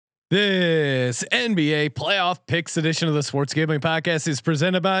This NBA playoff picks edition of the Sports Gambling Podcast is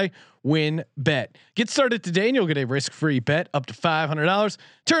presented by WynnBET. Get started today and you'll get a risk-free bet up to $500.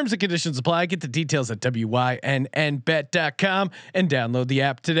 Terms and conditions apply. Get the details at wynnbet.com and download the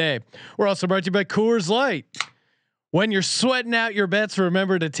app today. We're also brought to you by Coors Light. When you're sweating out your bets,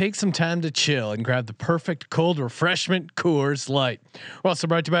 remember to take some time to chill and grab the perfect cold refreshment, Coors Light. We're also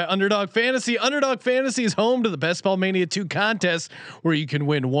brought to you by Underdog Fantasy. Underdog Fantasy is home to the Best Ball Mania 2 contest where you can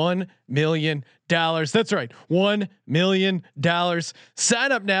win $1 million. That's right, $1 million.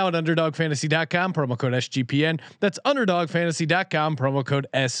 Sign up now at UnderdogFantasy.com, promo code SGPN. That's UnderdogFantasy.com, promo code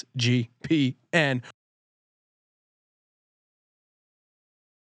SGPN.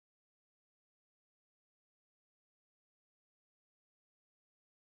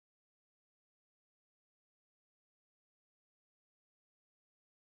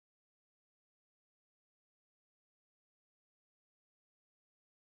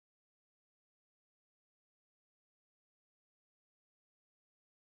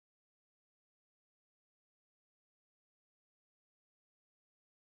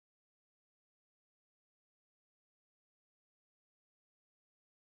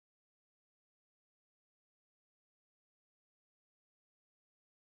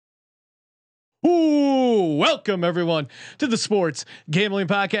 Ooh, welcome everyone to the Sports Gambling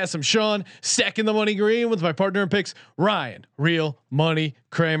Podcast. I'm Sean, stacking the money green with my partner in picks, Ryan, Real Money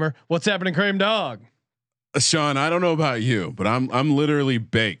Kramer. What's happening, Kramer dog? Sean, I don't know about you, but I'm literally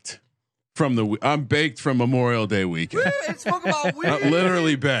baked I'm baked from Memorial Day weekend.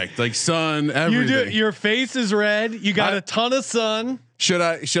 Literally baked, like sun, everything. Your face is red. You got a ton of sun. Should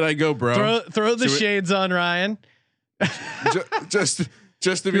I go, bro? Throw the shades on, Ryan.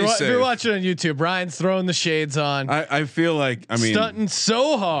 Just to be safe. If you're watching on YouTube, Ryan's throwing the shades on. I feel like stunting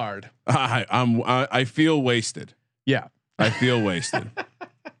so hard. I feel wasted. Yeah, I feel wasted.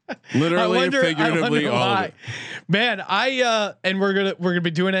 Literally, figuratively, all of it. Man, and we're gonna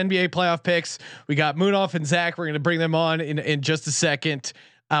be doing NBA playoff picks. We got Moonoff and Zach. We're gonna bring them on in just a second.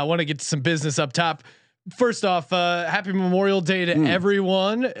 I want to get to some business up top. First off, happy Memorial Day to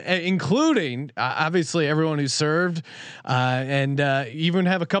everyone, including obviously everyone who served, and even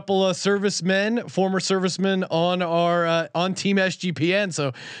have a couple of former servicemen on our on Team SGPN.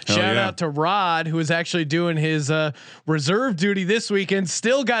 So shout out to Rod, who is actually doing his reserve duty this weekend.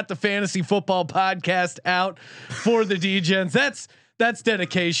 Still got the fantasy football podcast out for the D-Gens. That's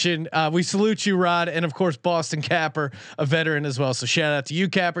dedication. We salute you, Rod, and of course Boston Capper, a veteran as well. So shout out to you,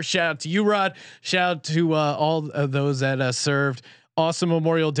 Capper. Shout out to you, Rod. Shout out to all of those that served. Awesome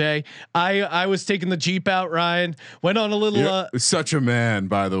Memorial Day. I was taking the Jeep out, Ryan. Went on a little. Such a man,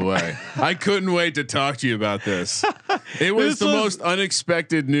 by the way. I couldn't wait to talk to you about this. It was the most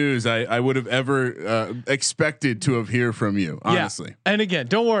unexpected news I would have ever expected to have heard from you. Honestly. Yeah. And again,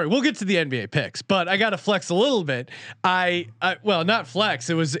 don't worry, we'll get to the NBA picks, but I got to flex a little bit. Well, not flex.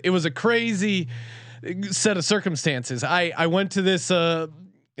 It was a crazy set of circumstances. I went to this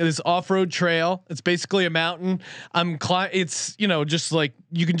off-road trail. It's basically a mountain. It's just like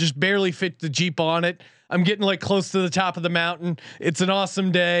you can just barely fit the Jeep on it. I'm getting like close to the top of the mountain. It's an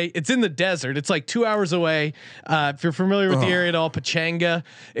awesome day. It's in the desert. It's like 2 hours away. If you're familiar with the area at all, Pachanga.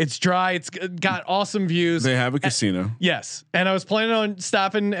 It's dry. It's got awesome views. They have a casino. Yes, and I was planning on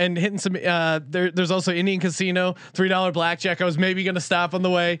stopping and hitting some. There's also Indian Casino, $3 blackjack. I was maybe going to stop on the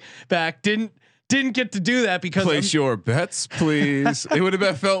way back. Didn't get to do that because place your bets, please. It would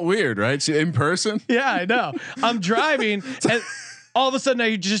have felt weird, right? In person. Yeah, I know. I'm driving and all of a sudden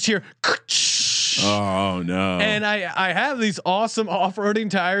I just hear. Oh no. And I have these awesome off-roading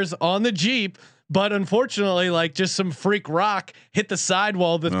tires on the Jeep, but unfortunately, like just some freak rock hit the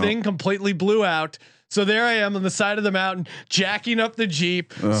sidewall. The thing completely blew out. So there I am on the side of the mountain, jacking up the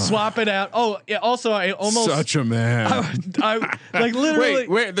Jeep, swap it out. Oh, yeah, also I almost such a man. I like literally.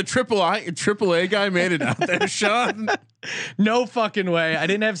 Wait, the AAA guy made it out there, Sean. No fucking way. I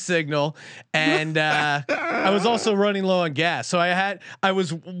didn't have signal, and I was also running low on gas. So I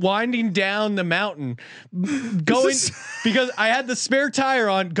was winding down the mountain, because I had the spare tire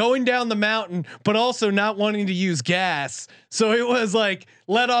on, going down the mountain, but also not wanting to use gas. So it was like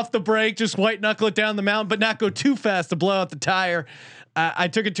let off the brake, just white knuckle it down the mountain, but not go too fast to blow out the tire. I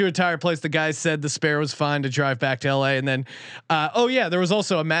took it to a tire place. The guy said the spare was fine to drive back to LA, and then there was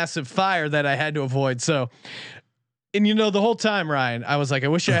also a massive fire that I had to avoid. So. And the whole time, Ryan, I was like, I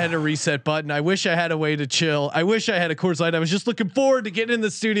wish I had a reset button. I wish I had a way to chill. I wish I had a Coors Light. I was just looking forward to getting in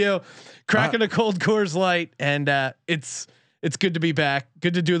the studio, cracking a cold Coors Light, and it's good to be back.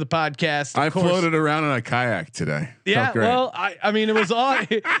 Good to do the podcast. I floated around on a kayak today. Yeah, well, I mean, it was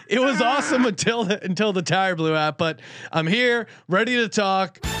awesome until the tire blew out. But I'm here, ready to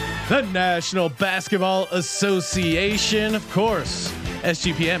talk. The National Basketball Association, of course.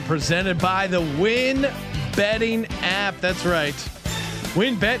 SGPN presented by the Win Betting app. That's right.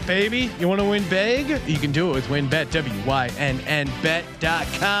 WinBet, baby. You want to win big? You can do it with WinBet,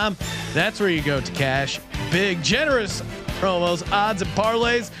 WYNNBet.com. That's where you go to cash big. Generous promos, odds, and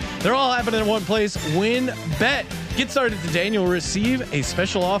parlays. They're all happening in one place. WinBet. Get started today and you'll receive a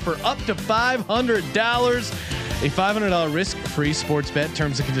special offer up to $500. A $500 risk-free sports bet.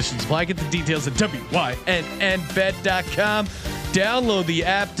 Terms and conditions apply. Get the details at WYNNBet.com. Download the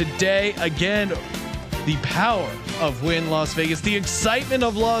app today. Again, the power of Win Las Vegas. The excitement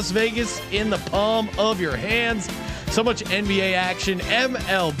of Las Vegas in the palm of your hands. So much NBA action.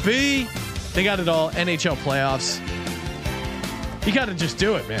 MLB. They got it all. NHL playoffs. You got to just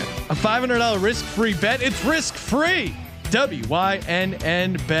do it, man. A $500 risk-free bet. It's risk-free.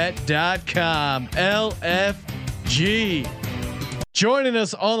 WYNNBet.com. LFG. Joining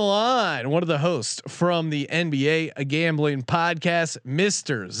us on the line, one of the hosts from the NBA Gambling Podcast,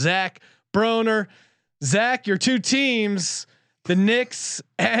 Mr. Zach Broner. Zach, your two teams, the Knicks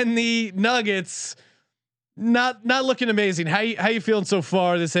and the Nuggets, not looking amazing. How you feeling so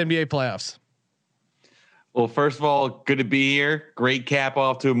far this NBA playoffs? Well, first of all, good to be here. Great cap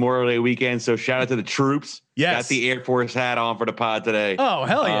off to Memorial Day weekend. So shout out to the troops. Yes. Got the Air Force hat on for the pod today. Oh,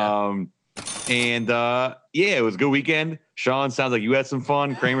 hell yeah. Yeah, it was a good weekend. Sean, sounds like you had some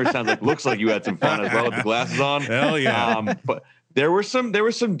fun. Kramer looks like you had some fun as well with the glasses on. Hell yeah. But there were some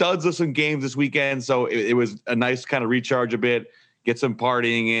duds of some games this weekend. So it was a nice kind of recharge a bit, get some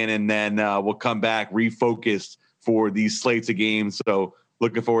partying in, and then we'll come back refocused for these slates of games. So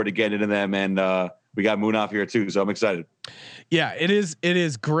looking forward to getting into them. And we got Moon off here too. So I'm excited. Yeah, it is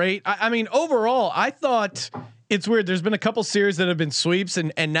great. I mean, overall, I thought it's weird. There's been a couple series that have been sweeps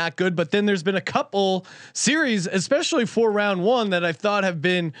and not good, but then there's been a couple series, especially for round one, that I thought have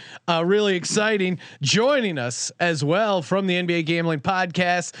been really exciting. Joining us as well from the NBA Gambling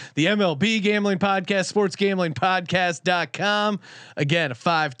Podcast, the MLB Gambling Podcast, SportsGamblingPodcast.com. Again, a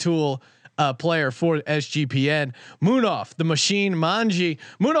 5-tool player for SGPN. Munaf, the Machine Manji.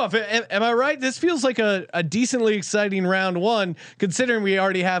 Munaf, am I right? This feels like a decently exciting round one, considering we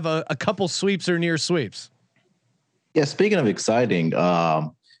already have a couple sweeps or near sweeps. Yeah, speaking of exciting,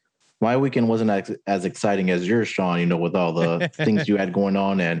 my weekend wasn't as exciting as yours, Sean, you know, with all the things you had going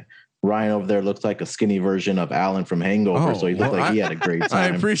on. And Ryan over there looks like a skinny version of Alan from Hangover. So he looked like he had a great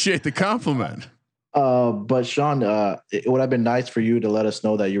time. I appreciate the compliment. But Sean, it would have been nice for you to let us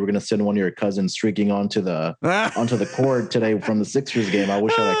know that you were going to send one of your cousins streaking onto the court today from the Sixers game. I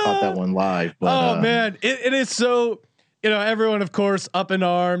wish I had caught that one live. But, man, it is so. You know, everyone, of course, up in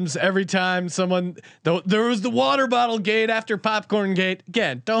arms every time someone. There was the water bottle gate after popcorn gate.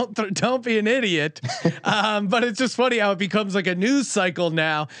 Again, don't be an idiot. But it's just funny how it becomes like a news cycle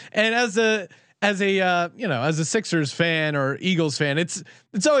now. And as a Sixers fan or Eagles fan, it's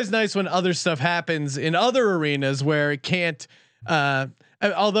always nice when other stuff happens in other arenas where it can't.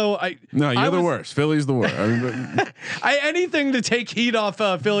 Although you're the worst. Philly's the worst. I mean, anything to take heat off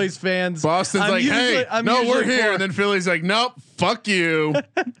Phillies fans. Boston's we're here, and then Philly's like, nope, fuck you.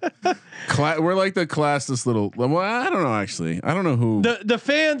 We're like the classless little. Well, I don't know. Actually, I don't know who the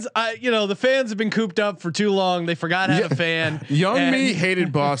fans. The fans have been cooped up for too long. They forgot how to fan. Young me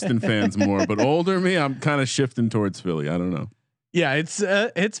hated Boston fans more, but older me, I'm kind of shifting towards Philly. I don't know. Yeah, it's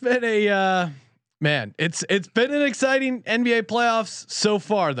been a. Man, it's been an exciting NBA playoffs so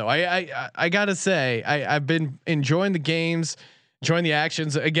far, though. I gotta say, I've been enjoying the games, enjoying the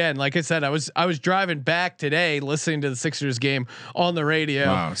actions. Again, like I said, I was driving back today, listening to the Sixers game on the radio.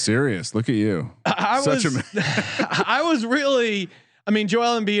 Wow, serious. Look at you. I was really. I mean,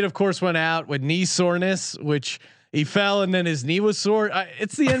 Joel Embiid, of course, went out with knee soreness, which he fell and then his knee was sore.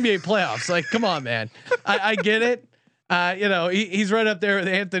 It's the NBA playoffs. Like, come on, man. I get it. He's right up there with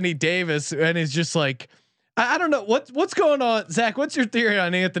Anthony Davis, and he's just like, I don't know what's going on. Zach, what's your theory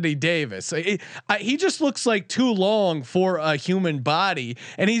on Anthony Davis? He just looks like too long for a human body,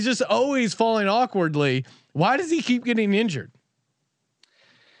 and he's just always falling awkwardly. Why does he keep getting injured?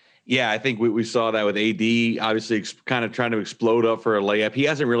 Yeah, I think we saw that with AD, obviously kind of trying to explode up for a layup. He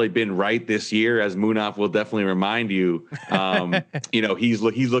hasn't really been right this year, as Munaf will definitely remind you. He's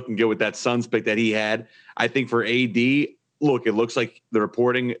looking good with that Suns pick that he had. I think for AD, look, it looks like the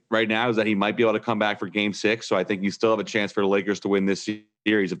reporting right now is that he might be able to come back for Game 6. So I think you still have a chance for the Lakers to win this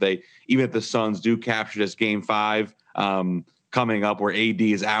series even if the Suns do capture this Game 5 coming up where AD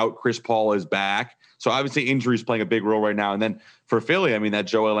is out, Chris Paul is back. So obviously injuries playing a big role right now. And then for Philly, I mean, that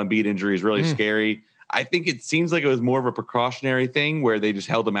Joel Embiid injury is really scary. I think it seems like it was more of a precautionary thing where they just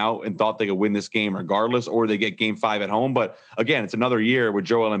held them out and thought they could win this game regardless, or they get game 5 at home. But again, it's another year with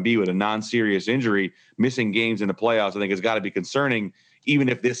Joel Embiid with a non-serious injury, missing games in the playoffs. I think it's got to be concerning, even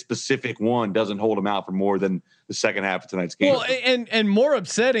if this specific one doesn't hold him out for more than the second half of tonight's game. Well, and more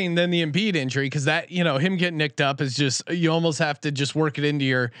upsetting than the Embiid injury, because that, you know, him getting nicked up is just, you almost have to just work it into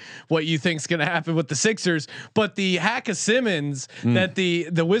your what you think's going to happen with the Sixers. But the hack of Simmons that the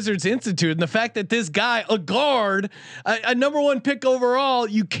Wizards instituted, and the fact that this guy, a guard, a number 1 pick overall,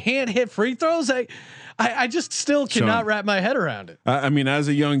 you can't hit free throws. I just still cannot Sean, wrap my head around it. I mean, as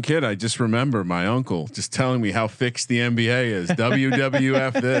a young kid, I just remember my uncle just telling me how fixed the NBA is.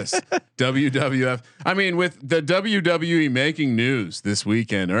 WWF this, WWF. I mean, with the WWE making news this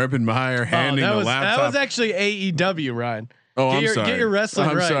weekend, Urban Meyer handing the laptop. That was actually AEW, Ryan. Oh, Sorry. Get your wrestling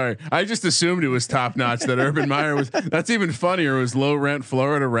I'm right. sorry. I just assumed it was top notch that Urban Meyer was. That's even funnier. It was low rent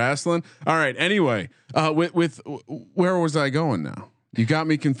Florida wrestling. All right. Anyway, with where was I going now? You got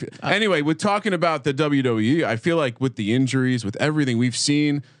me confused. Anyway, with talking about the WWE, I feel like with the injuries, with everything we've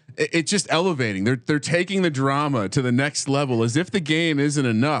seen, it's just elevating. They're taking the drama to the next level, as if the game isn't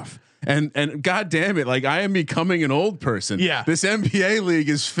enough. And God damn it, like I am becoming an old person. Yeah. This NBA league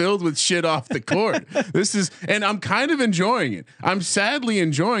is filled with shit off the court. And I'm kind of enjoying it. I'm sadly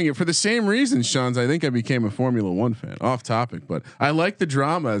enjoying it for the same reason, Sean's. I think I became a Formula One fan. Off topic, but I like the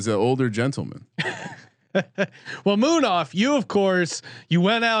drama as an older gentleman. Well, Moonoff, you of course you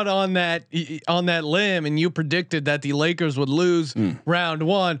went out on that limb and you predicted that the Lakers would lose round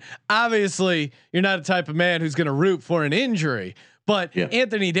 1. Obviously, you're not a type of man who's going to root for an injury, but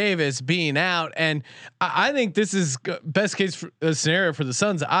Anthony Davis being out, and I think this is best case scenario for the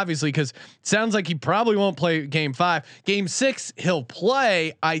Suns, obviously, because it sounds like he probably won't play game 5. Game 6 he'll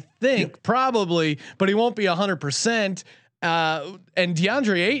play, I think, probably, but he won't be 100%. And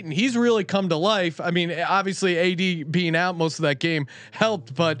DeAndre Ayton, he's really come to life. I mean, obviously AD being out most of that game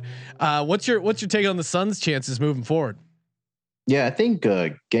helped, but what's your take on the Suns' chances moving forward? Yeah, I think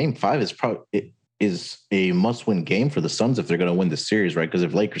game 5 is a must-win game for the Suns if they're going to win the series, right? Because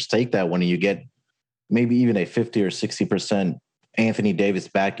if Lakers take that one and you get maybe even a 50 or 60% Anthony Davis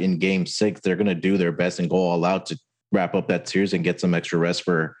back in game 6, they're going to do their best and go all out to wrap up that series and get some extra rest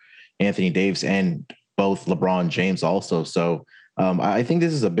for Anthony Davis and both LeBron James also. So I think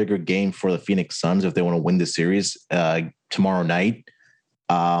this is a bigger game for the Phoenix Suns if they want to win the series tomorrow night.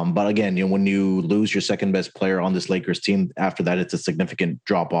 But again, when you lose your second best player on this Lakers team, after that, it's a significant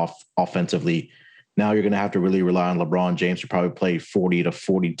drop off offensively. Now you're going to have to really rely on LeBron James to probably play 40 to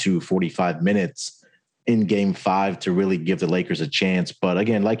 42, 45 minutes in game 5 to really give the Lakers a chance. But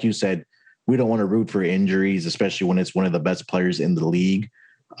again, like you said, we don't want to root for injuries, especially when it's one of the best players in the league.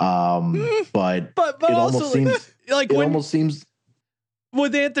 But it almost seems like almost seems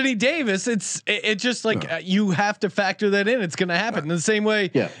with Anthony Davis, it's just like you have to factor that in. It's going to happen in the same way.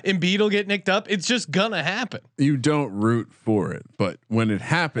 Embiid will get nicked up. It's just going to happen. You don't root for it, but when it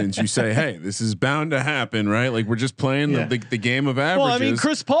happens, you say, "Hey, this is bound to happen," right? Like we're just playing the game of averages. Well, I mean,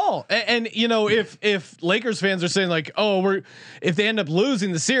 Chris Paul, and you know, if Lakers fans are saying like, "Oh, if they end up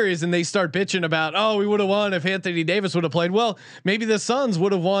losing the series and they start bitching about, oh, we would have won if Anthony Davis would have played," well, maybe the Suns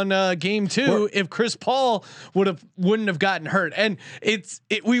would have won game 2 if Chris Paul wouldn't have gotten hurt. And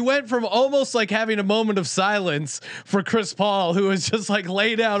we went from almost like having a moment of silence for Chris Paul, who was just like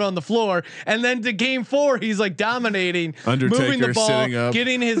laid out on the floor, and then to game 4, he's like dominating, Undertaker moving the ball,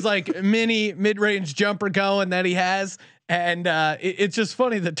 getting his like mini mid-range jumper going that he has, and it's just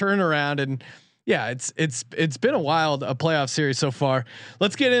funny the turnaround. And yeah, it's been a wild playoff series so far.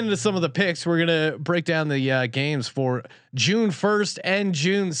 Let's get into some of the picks. We're gonna break down the games for June 1st and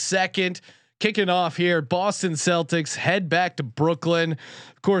June 2nd. Kicking off here, Boston Celtics head back to Brooklyn.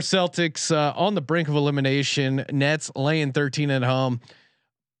 Of course, Celtics on the brink of elimination. Nets laying 13 at home,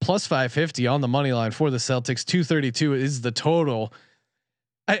 plus 550 on the money line for the Celtics. 232 is the total.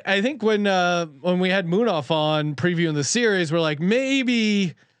 I think when we had Moonoff on previewing the series, we're like,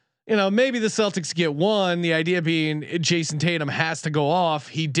 maybe the Celtics get one. The idea being Jason Tatum has to go off.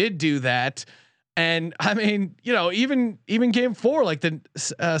 He did do that. And I mean, even game 4, like the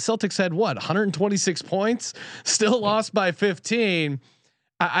Celtics had 126 points, still lost by 15.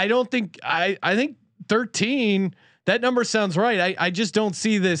 I don't think I think 13. That number sounds right. I just don't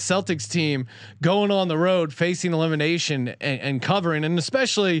see this Celtics team going on the road, facing elimination and covering, and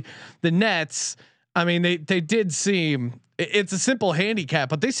especially the Nets. I mean, they did seem, it's a simple handicap,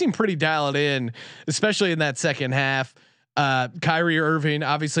 but they seem pretty dialed in, especially in that second half. Kyrie Irving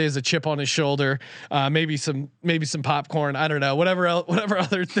obviously has a chip on his shoulder, maybe some popcorn. I don't know, whatever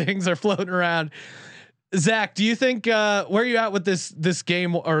other things are floating around. Zach, do you think where are you at with this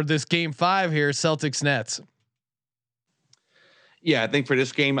game or this game 5 here, Celtics Nets? Yeah, I think for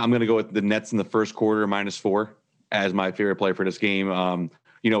this game, I'm going to go with the Nets in the first quarter -4 as my favorite play for this game.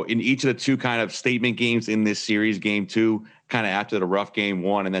 In each of the two kind of statement games in this series, game 2, kind of after the rough game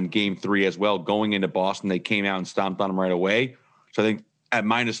 1, and then game 3 as well, going into Boston, they came out and stomped on them right away. So I think at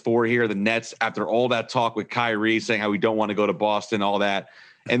 -4 here, the Nets, after all that talk with Kyrie saying how we don't want to go to Boston, all that,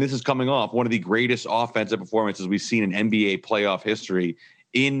 and this is coming off one of the greatest offensive performances we've seen in NBA playoff history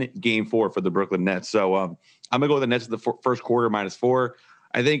in game 4 for the Brooklyn Nets. So I'm going to go with the Nets in the first quarter -4.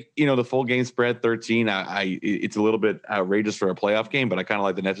 I think, the full game spread 13, it's a little bit outrageous for a playoff game, but I kind of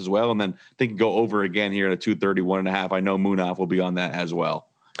like the Nets as well. And then they can go over again here at a 231.5. I know Munaf will be on that as well.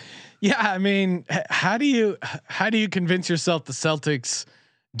 Yeah. I mean, how do you convince yourself the Celtics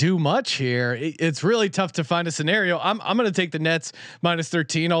do much here? It's really tough to find a scenario. I'm going to take the Nets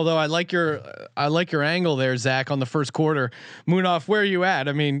 -13. Although I like your angle there, Zach, on the first quarter. Munaf, where are you at?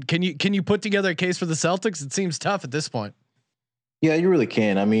 I mean, can you put together a case for the Celtics? It seems tough at this point. Yeah, you really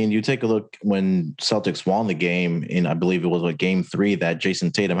can. I mean, you take a look when Celtics won the game in, I believe it was game 3, that Jason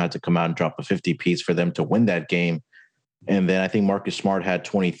Tatum had to come out and drop a 50 piece for them to win that game. And then I think Marcus Smart had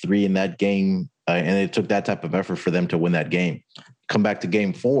 23 in that game. And it took that type of effort for them to win that game. Come back to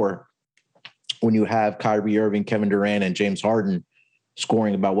game 4, when you have Kyrie Irving, Kevin Durant, and James Harden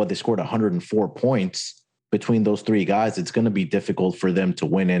scoring about what they scored 104 points between those 3 guys, it's going to be difficult for them to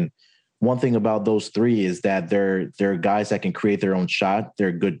win. And one thing about those 3 is that they're guys that can create their own shot.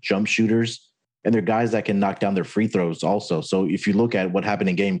 They're good jump shooters, and they're guys that can knock down their free throws also. So if you look at what happened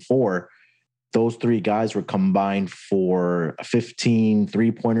in game 4, those 3 guys were combined for 15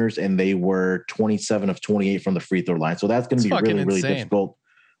 3-pointers, and they were 27 of 28 from the free throw line. So that's going to be really, really difficult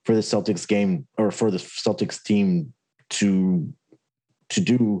for the Celtics game, or for the Celtics team to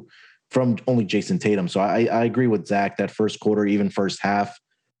do from only Jason Tatum. So I agree with Zach that first quarter, even first half,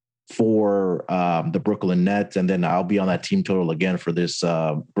 for the Brooklyn Nets, and then I'll be on that team total again for this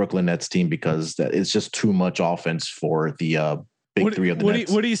Brooklyn Nets team, because it's just too much offense for the big 3 of the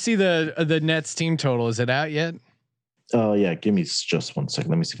Nets. What do you see the Nets team total? Is it out yet? Yeah, give me just 1 second.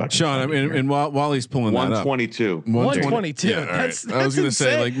 Let me see if I can. Sean, I mean, and while he's pulling 122. that up, 122. Yeah, that's I was going to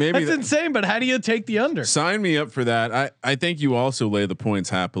say, like, maybe that's insane. But how do you take the under? Sign me up for that. I think you also lay the points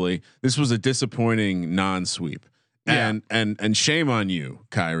happily. This was a disappointing non-sweep. Yeah. And shame on you,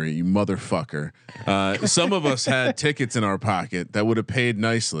 Kyrie, you motherfucker. Some of us had tickets in our pocket that would have paid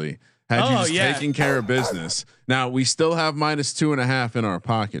nicely had you just taken care of business. Now we still have -2.5 in our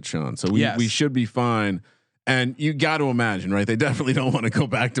pocket, Sean. So we should be fine. And you got to imagine, right? They definitely don't want to go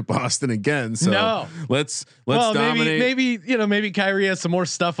back to Boston again. So no. let's dominate. Maybe Kyrie has some more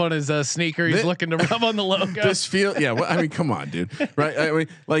stuff on his sneaker. He's looking to rub on the logo. I mean, come on, dude. Right? I mean,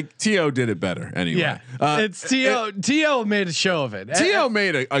 like T.O. did it better anyway. Yeah, it's T.O. T.O. made a show of it. T.O.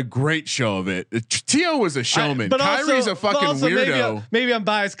 made a great show of it. T.O. was a showman. But Kyrie's also, a fucking weirdo. Maybe I'm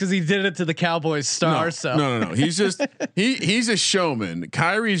biased because he did it to the Cowboys star. No. He's just he's a showman.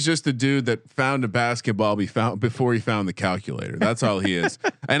 Kyrie's just a dude that found a basketball before he found the calculator. That's all he is.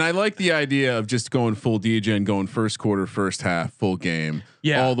 And I like the idea of just going full DJ and going first quarter, first half, full game,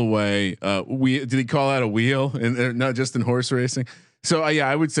 all the way. Did he call out a wheel and not just in horse racing? So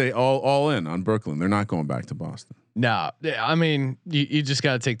I would say all in on Brooklyn. They're not going back to Boston. No, I mean you just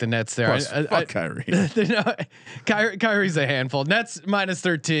got to take the Nets there. Plus, fuck Kyrie. Kyrie's a handful. Nets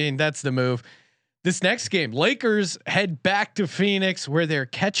 -13. That's the move. This next game, Lakers head back to Phoenix, where they're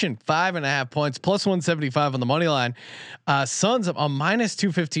catching 5.5 points, +175 on the money line. Suns a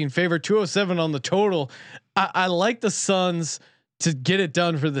 -215 favorite, 207 on the total. I like the Suns to get it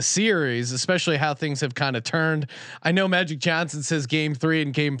done for the series, especially how things have kind of turned. I know Magic Johnson says game 3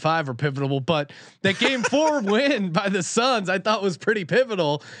 and game 5 are pivotal, but that game 4 win by the Suns I thought was pretty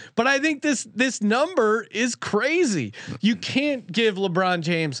pivotal. But I think this number is crazy. You can't give LeBron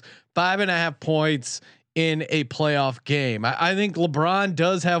James 5.5 points in a playoff game. I think LeBron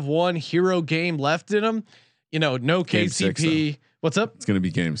does have one hero game left in him. No KCP. What's up? It's going to be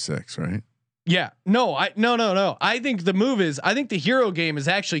game 6, right? Yeah, no. I think the move is, I think the hero game is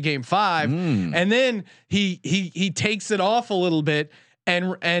actually game 5, and then he takes it off a little bit,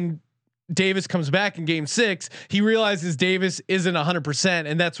 and Davis comes back in game 6. He realizes Davis isn't 100%,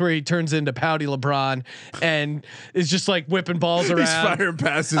 and that's where he turns into pouty LeBron and is just like whipping balls around. He's firing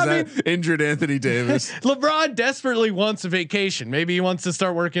passes at injured Anthony Davis. LeBron desperately wants a vacation. Maybe he wants to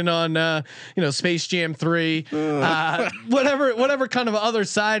start working on Space Jam 3, whatever kind of other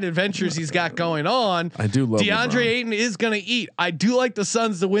side adventures he's got going on. I do love DeAndre LeBron. Ayton is going to eat. I do like the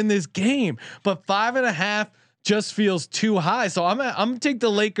Suns to win this game, but 5.5 just feels too high. So I'm gonna take the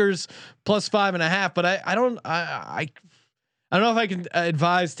Lakers plus 5.5, but I don't know if I can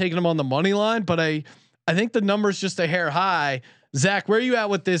advise taking them on the money line, but I think the number's just a hair high. Zach, where are you at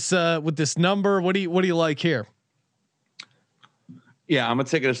with this number? What do you like here? Yeah, I'm gonna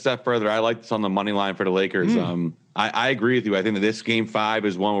take it a step further. I like this on the money line for the Lakers. I agree with you. I think that this game 5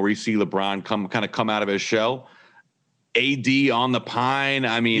 is one where we see LeBron come out of his shell. AD on the pine.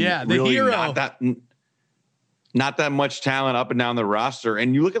 I mean, yeah, the really hero. Not that much talent up and down the roster.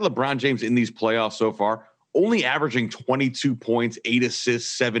 And you look at LeBron James in these playoffs so far, only averaging 22 points, 8 assists,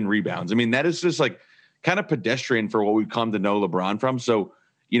 7 rebounds. I mean, that is just like kind of pedestrian for what we've come to know LeBron from. So,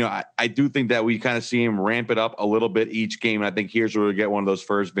 I do think that we kind of see him ramp it up a little bit each game. And I think here's where we get one of those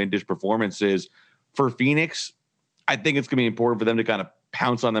first vintage performances for Phoenix. I think it's going to be important for them to kind of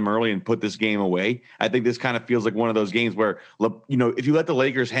pounce on them early and put this game away. I think this kind of feels like one of those games where, if you let the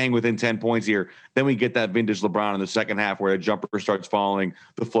Lakers hang within 10 points here, then we get that vintage LeBron in the second half where the jumper starts falling,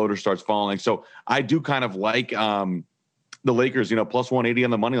 the floater starts falling. So I do kind of like the Lakers, plus 180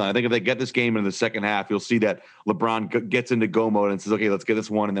 on the money line. I think if they get this game in the second half, you'll see that LeBron gets into go mode and says, okay, let's get this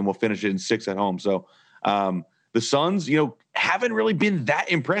one, and then we'll finish it in 6 at home. So the Suns, haven't really been that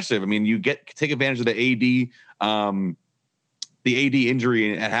impressive. I mean, you take advantage of the AD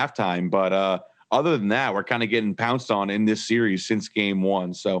injury at halftime, but other than that, we're kind of getting pounced on in this series since game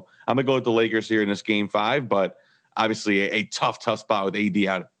 1. So I'm gonna go with the Lakers here in this game 5, but obviously a tough spot with AD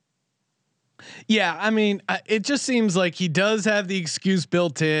out. Yeah, I mean, it just seems like he does have the excuse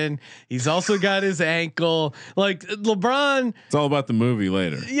built in. He's also got his ankle. Like LeBron, it's all about the movie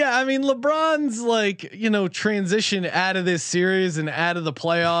later. Yeah, I mean, LeBron's like transition out of this series and out of the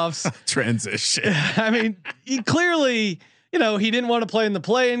playoffs. Transition. I mean, he clearly. He didn't want to play in the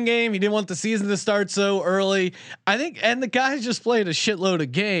play-in game. He didn't want the season to start so early. I think, and the guy's just played a shitload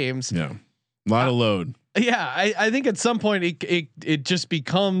of games. Yeah, a lot of load. Yeah, I think at some point it just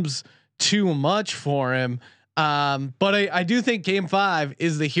becomes too much for him. But I do think game 5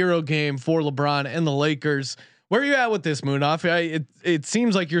 is the hero game for LeBron and the Lakers. Where are you at with this, Munaf? It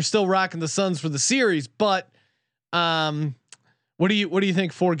seems like you're still rocking the Suns for the series, but what do you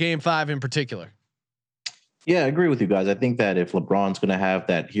think for game 5 in particular? Yeah, I agree with you guys. I think that if LeBron's going to have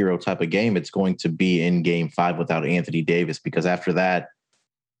that hero type of game, it's going to be in game 5 without Anthony Davis, because after that,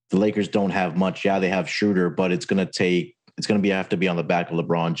 the Lakers don't have much. Yeah, they have Schroeder, but it's going to have to be on the back of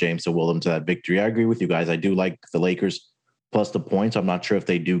LeBron James to will them to that victory. I agree with you guys. I do like the Lakers plus the points. I'm not sure if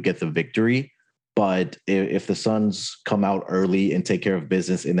they do get the victory, but if the Suns come out early and take care of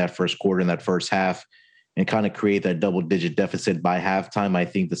business in that first quarter, in that first half, and kind of create that double-digit deficit by halftime, I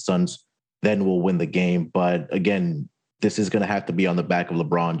think the Suns then will win the game. But again, this is going to have to be on the back of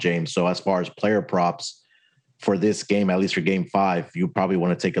LeBron James. So as far as player props for this game, at least for game 5, you probably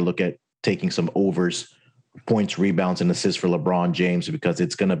want to take a look at taking some overs, points, rebounds, and assists for LeBron James, because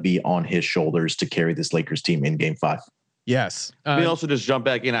it's going to be on his shoulders to carry this Lakers team in game 5. Yes. Let me also just jump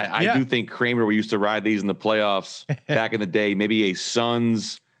back in. I do think Kramer, we used to ride these in the playoffs back in the day, maybe a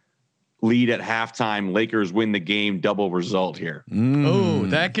Suns lead at halftime, Lakers win the game, double result here. Oh,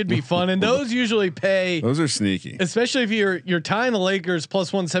 that could be fun. And those usually pay. Those are sneaky, especially if you're tying the Lakers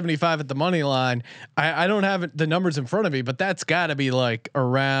plus 175 at the money line. I don't have the numbers in front of me, but that's got to be like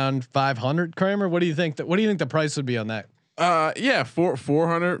around 500. Kramer, what do you think the price would be on that? Yeah,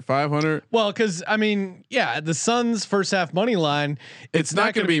 400, 500. Well, because I mean, yeah, the Suns first half money line. It's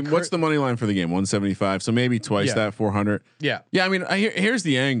not going to be. What's the money line for the game? 175. So maybe twice that, 400. Yeah. I mean, here's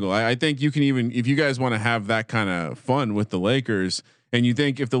the angle. I think you can even, if you guys want to have that kind of fun with the Lakers, and you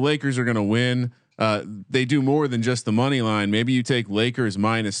think if the Lakers are going to win, they do more than just the money line. Maybe you take Lakers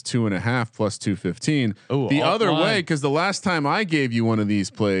minus 2.5 plus 215. The other way, because the last time I gave you one of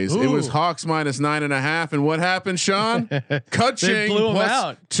these plays, it was Hawks minus 9.5. And what happened, Sean? Kutching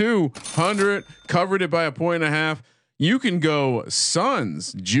plus 200, covered it by 1.5. You can go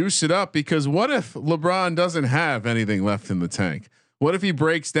Suns, juice it up, because what if LeBron doesn't have anything left in the tank? What if he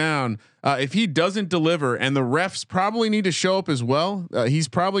breaks down? If he doesn't deliver, and the refs probably need to show up as well, he's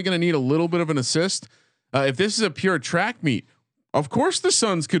probably going to need a little bit of an assist. If this is a pure track meet, of course the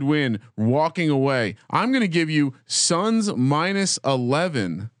Suns could win walking away. I'm going to give you Suns minus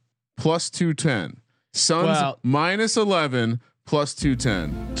 11 plus 210. Suns minus 11 plus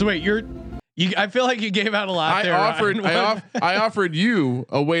 210. So wait, I feel like you gave out a lot there. I offered you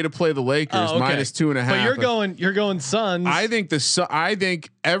a way to play the Lakers minus 2.5. But you're going Suns. I think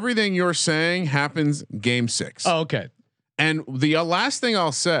everything you're saying happens game 6. Oh, okay. And the last thing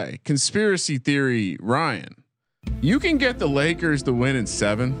I'll say, conspiracy theory, Ryan, you can get the Lakers to win in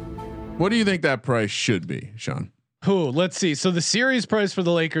 7. What do you think that price should be, Sean? Let's see. So the series price for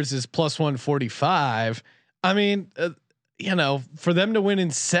the Lakers is plus 145. I mean, for them to win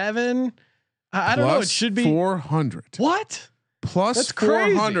in 7, I don't know. It should be 400. What? Plus That's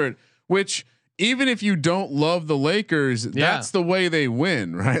 400, which even if you don't love the Lakers, that's the way they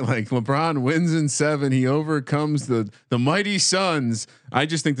win, right? Like LeBron wins in 7, he overcomes the mighty Suns. I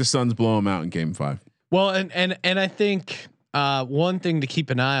just think the Suns blow them out in Game 5. Well, and I think one thing to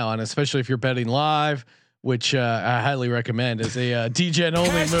keep an eye on, especially if you're betting live, which I highly recommend, is a DGen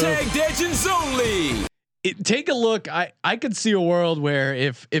only move. Legends only. Take a look. I could see a world where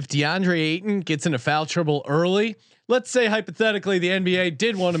if DeAndre Ayton gets into foul trouble early, let's say hypothetically the NBA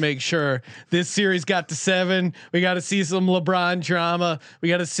did want to make sure this series got to 7. We got to see some LeBron drama. We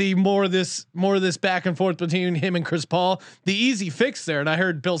got to see more of this back and forth between him and Chris Paul. The easy fix there, and I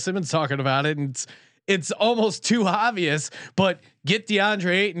heard Bill Simmons talking about it, and it's almost too obvious. But get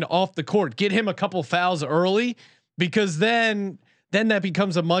DeAndre Ayton off the court, get him a couple fouls early, because then that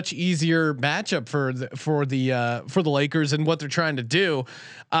becomes a much easier matchup for the Lakers and what they're trying to do,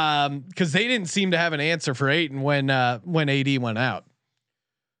 because they didn't seem to have an answer for Ayton when AD went out.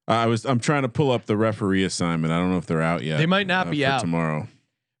 I'm trying to pull up the referee assignment. I don't know if they're out yet. They might not be out tomorrow.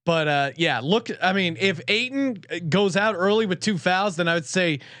 But look, I mean, if Ayton goes out early with 2 fouls, then I would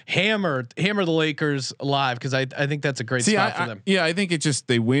say hammer the Lakers live, because I think that's a great spot for them. I think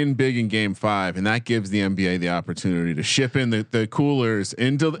they win big in Game 5, and that gives the NBA the opportunity to ship in the coolers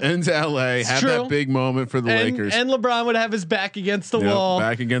into LA, have that big moment for the Lakers, and LeBron would have his back against the wall,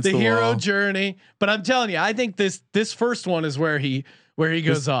 back against the hero wall. journey. But I'm telling you, I think this first one is where he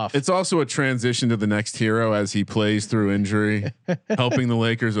goes off. It's also a transition to the next hero as he plays through injury, helping the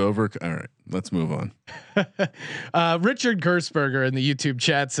Lakers over. All right, let's move on. Richard Gersberger in the YouTube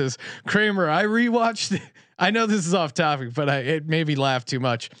chat says, Kramer, I rewatched. I know this is off topic, but it made me laugh too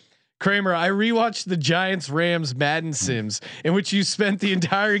much. Kramer, I rewatched the Giants Rams Madden Sims, in which you spent the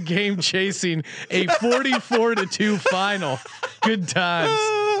entire game chasing a 44-2 final. Good times.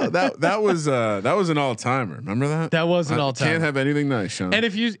 That was an all timer. Remember that? That was an all timer. Can't have anything nice, Sean. And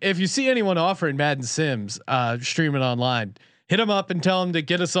if you see anyone offering Madden Sims, streaming online, hit them up and tell them to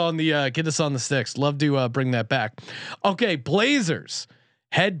get us on the sticks. Love to bring that back. Okay, Blazers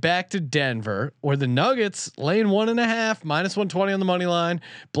head back to Denver, where the Nuggets laying 1.5, -120 on the money line.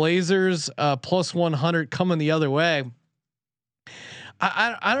 Blazers plus 100 coming the other way.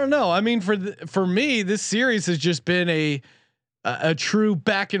 I don't know. I mean, for me, this series has just been a true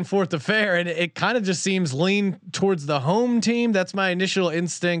back and forth affair, and it kind of just seems lean towards the home team. That's my initial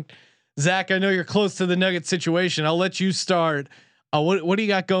instinct. Zach, I know you're close to the Nuggets situation. I'll let you start. What do you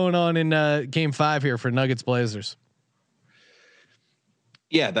got going on in Game 5 here for Nuggets Blazers?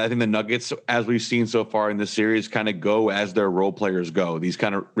 Yeah, I think the Nuggets, as we've seen so far in this series, kind of go as their role players go. This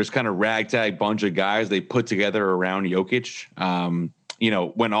kind of ragtag bunch of guys they put together around Jokic.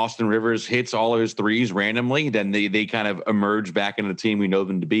 When Austin Rivers hits all of his threes randomly, then they kind of emerge back into the team we know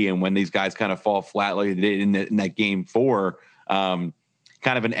them to be. And when these guys kind of fall flat like they did in that Game 4, kind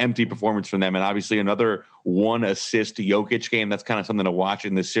of an empty performance from them. And obviously another 1 assist to Jokic game. That's kind of something to watch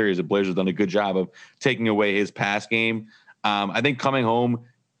in this series. The Blazers have done a good job of taking away his pass game. I think coming home,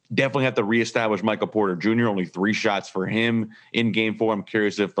 definitely have to reestablish Michael Porter Jr. Only 3 shots for him in Game 4. I'm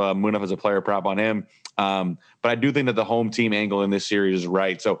curious if Munaf has a player prop on him. But I do think that the home team angle in this series is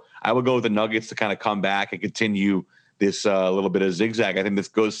right. So I will go with the Nuggets to kind of come back and continue this little bit of zigzag. I think this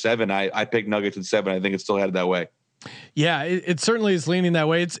goes 7. I picked Nuggets at 7. I think it's still headed that way. Yeah, it certainly is leaning that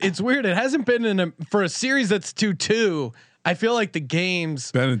way. It's weird. It hasn't been for a series that's 2-2. I feel like the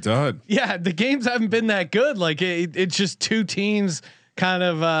games been and done. Yeah, the games haven't been that good. Like it's just 2 teams kind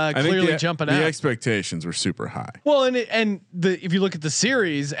of clearly jumping out. The expectations were super high. Well, if you look at the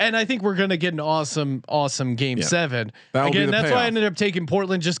series, and I think we're going to get an awesome Game 7. Again, that's why I ended up taking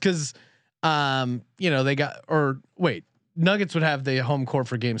Portland, just because Nuggets would have the home court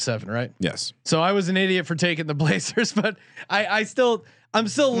for Game 7, right? Yes. So I was an idiot for taking the Blazers, but I'm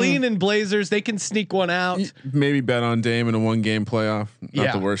still leaning Blazers. They can sneak one out. Maybe bet on Dame in a 1-game playoff.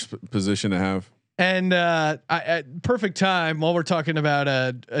 Not the worst position to have. And at perfect time, while we're talking about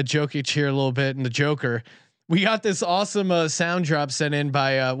a Jokic here a little bit and the Joker, we got this awesome sound drop sent in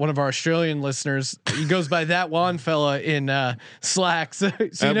by one of our Australian listeners. He goes by that one fella in Slack. So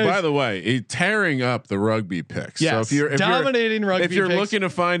by the way, he's tearing up the rugby picks. Yes, so if dominating rugby. If you're picks. looking to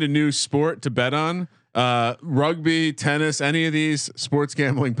find a new sport to bet on, rugby, tennis, any of these,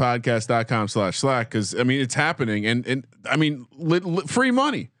 sportsgamblingpodcast.com/Slack. Cause I mean, it's happening and I mean, free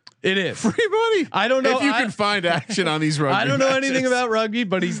money. It is free money. I don't know if you can find action on these rugby. I don't know matches. anything about rugby,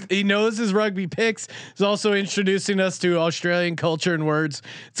 but he knows his rugby picks. He's also introducing us to Australian culture and words.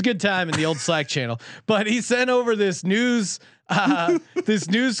 It's a good time in the old Slack channel. But he sent over this news this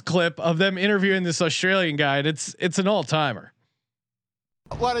news clip of them interviewing this Australian guy, and it's an all timer.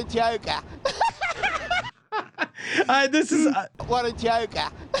 What a joker! This is What a joker!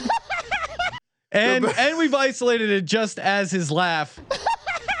 and we've isolated it just as his laugh.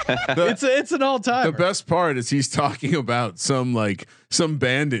 It's an all time. The best part is he's talking about some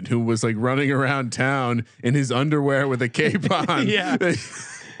bandit who was like running around town in his underwear with a cape on. Yeah.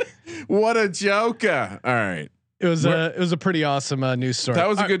 What a joker! All right, it was a pretty awesome news story. that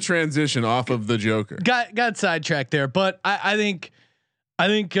was a good transition off of the Joker. Got sidetracked there, but I think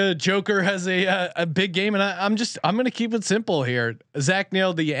Joker has a big game, and I'm going to keep it simple here. Zach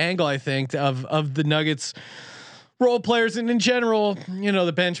nailed the angle, I think, of the Nuggets role players, and in general,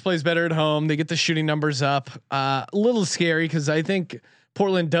 the bench plays better at home. They get the shooting numbers up. A little scary because I think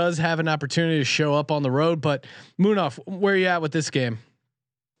Portland does have an opportunity to show up on the road. But Munaf, where are you at with this game?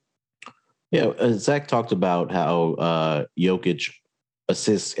 Yeah, Zach talked about how Jokic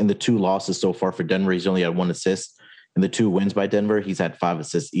assists in the 2 losses so far for Denver. He's only had 1 assist. In the 2 wins by Denver, he's had 5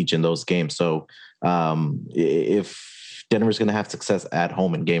 assists each in those games. So if Denver's going to have success at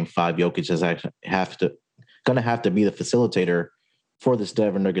home in Game 5, Jokic is going to have to be the facilitator for this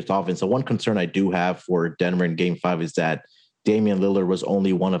Denver Nuggets offense. So one concern I do have for Denver in Game 5 is that Damian Lillard was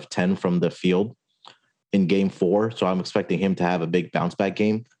only 1 of 10 from the field in Game 4. So I'm expecting him to have a big bounce back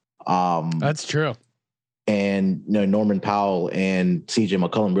game. That's true. And Norman Powell and CJ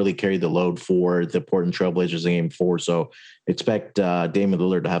McCollum really carried the load for the Portland Trailblazers in Game 4. So expect Damian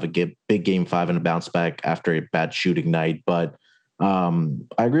Lillard to have a big Game 5 and a bounce back after a bad shooting night. But I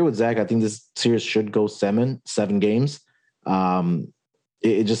agree with Zach. I think this series should go 7 games.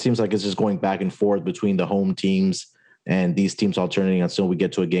 It just seems like it's just going back and forth between the home teams and these teams alternating until we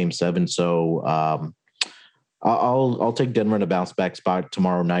get to a Game 7. So I'll take Denver in a bounce back spot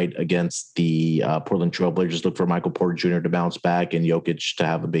tomorrow night against the Portland Trailblazers. Look for Michael Porter Jr. to bounce back and Jokic to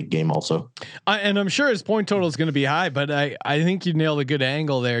have a big game also. And I'm sure his point total is going to be high, but I think you nailed a good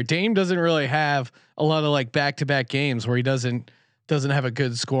angle there. Dame doesn't really have a lot of like back-to-back games where he doesn't have a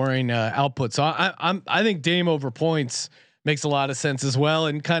good scoring output. So I think Dame over points makes a lot of sense as well,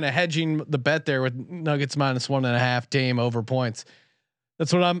 and kind of hedging the bet there with Nuggets -1.5, Dame over points.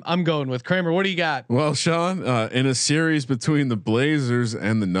 That's what I'm going with. Kramer, what do you got? Well, Sean, in a series between the Blazers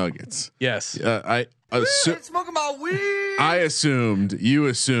and the Nuggets. Yes. You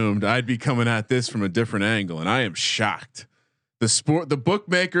assumed I'd be coming at this from a different angle, and I am shocked. The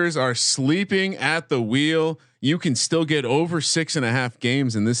bookmakers are sleeping at the wheel. You can still get over 6.5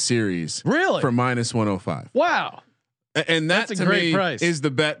 games in this series. Really? For -105. Wow. And that's a great price. Is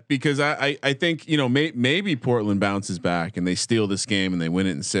the bet, because I think maybe Portland bounces back and they steal this game and they win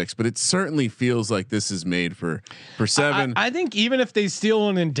it in 6, but it certainly feels like this is made for 7. I think even if they steal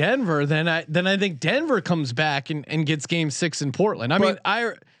one in Denver, then I think Denver comes back and gets Game 6 in Portland. I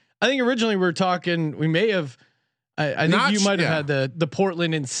think originally we were talking, we may have, I think you might have had the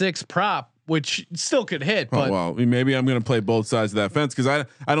Portland in 6 prop, which still could hit. But well, maybe I'm going to play both sides of that fence, because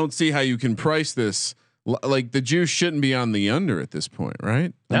I don't see how you can price this. Like the juice shouldn't be on the under at this point,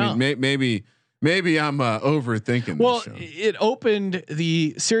 right? No. I mean, maybe I'm overthinking. Well, it opened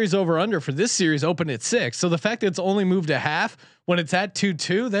the series over under for this series opened at 6. So the fact that it's only moved a half when it's at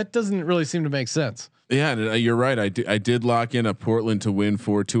 2-2, that doesn't really seem to make sense. Yeah, you're right. I did lock in a Portland to win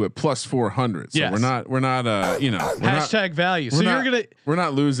 4-2 at +400. So yes. we're not hashtag value. So we're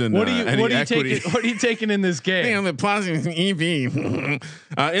not losing. What are you taking in this game? On the positive EV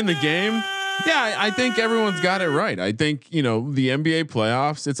in the game. Yeah, I think everyone's got it right. I think the NBA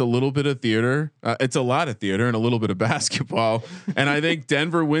playoffs. It's a little bit of theater. It's a lot of theater and a little bit of basketball. And I think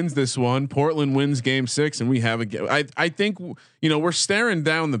Denver wins this one. Portland wins Game 6, and we have a. I think we're staring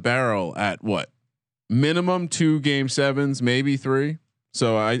down the barrel at what minimum 2 Game 7s, maybe 3.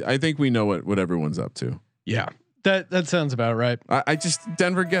 So I think we know what everyone's up to. Yeah, that sounds about right. I just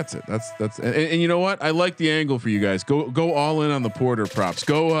Denver gets it. That's and you know what? I like the angle for you guys. Go all in on the Porter props.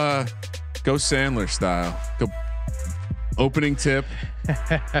 Go Sandler style. Go opening tip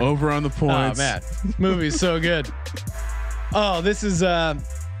over on the points. Oh man, this movie's so good. Oh, this is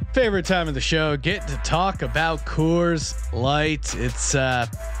favorite time of the show. Get to talk about Coors Light. It's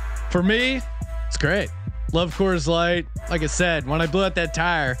for me, it's great. Love Coors Light. Like I said, when I blew out that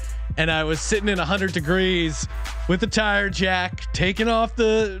tire and I was sitting in 100 degrees with the tire jack, taking off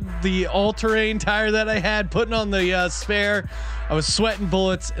the all-terrain tire that I had, putting on the spare, I was sweating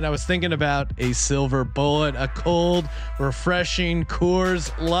bullets, and I was thinking about a silver bullet, a cold, refreshing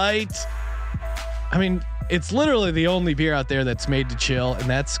Coors Light. I mean, it's literally the only beer out there that's made to chill, and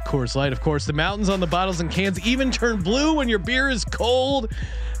that's Coors Light. Of course, the mountains on the bottles and cans even turn blue when your beer is cold.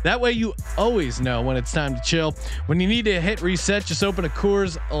 That way you always know when it's time to chill. When you need to hit reset, just open a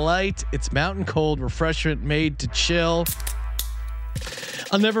Coors Light. It's mountain cold refreshment made to chill.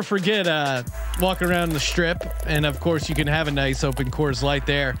 I'll never forget walking around the strip, and of course you can have a nice open Coors Light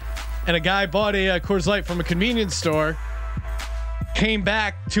there. And a guy bought a Coors Light from a convenience store, came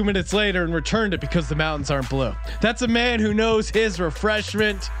back 2 minutes later and returned it because the mountains aren't blue. That's a man who knows his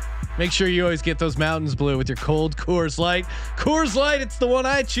refreshment. Make sure you always get those mountains blue with your cold Coors Light. Coors Light, it's the one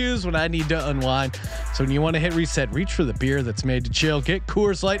I choose when I need to unwind. So when you want to hit reset, reach for the beer that's made to chill. Get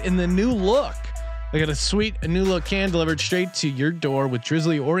Coors Light in the new look. They got a new look can delivered straight to your door with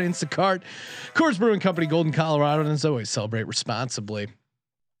Drizzly or Instacart. Coors Brewing Company, Golden, Colorado, and as always, celebrate responsibly.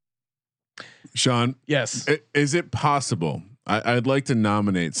 Sean, yes, is it possible? I'd like to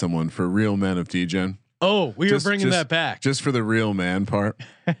nominate someone for Real Men of DGen. Oh, we are bringing that back just for the real man part.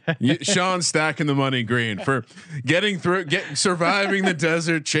 Sean stacking the money green for getting through, surviving the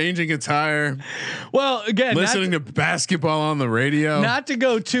desert, changing a tire. Well, again, listening to basketball on the radio. Not to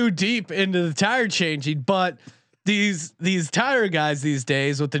go too deep into the tire changing, but these tire guys these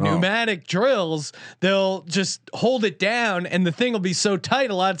days with the pneumatic drills, they'll just hold it down, and the thing will be so tight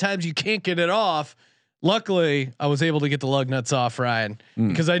a lot of times you can't get it off. Luckily, I was able to get the lug nuts off, Ryan,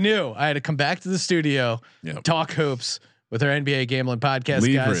 because I knew I had to come back to the studio, talk hoops with our NBA gambling podcast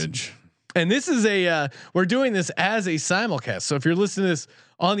Leverage. guys. And this is we're doing this as a simulcast. So if you're listening to this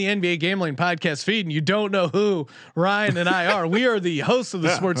on the NBA gambling podcast feed and you don't know who Ryan and I are, we are the hosts of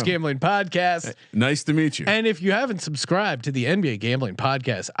the Sports Gambling Podcast. Nice to meet you. And if you haven't subscribed to the NBA gambling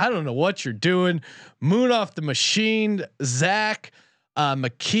podcast, I don't know what you're doing. Moon off the machine, Zach,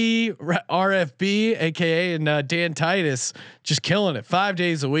 McKee, RFB, aka, and Dan Titus, just killing it 5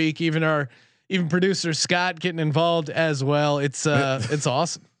 days a week. Even producer Scott getting involved as well. It's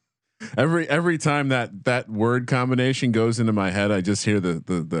awesome. Every time that word combination goes into my head, I just hear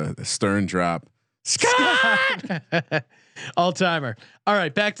the stern drop. Scott, all timer. All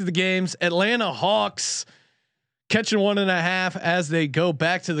right, back to the games. Atlanta Hawks catching 1.5 as they go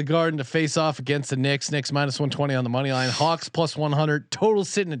back to the Garden to face off against the Knicks. Knicks -120 on the money line. Hawks +100. Total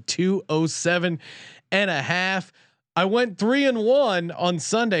sitting at 207.5. I went 3-1 on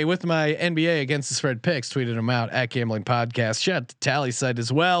Sunday with my NBA against the spread picks. Tweeted them out at Gambling Podcast. Shout out to Tally site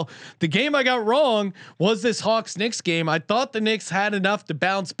as well. The game I got wrong was this Hawks Knicks game. I thought the Knicks had enough to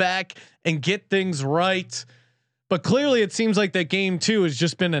bounce back and get things right, but clearly it seems like that game 2 has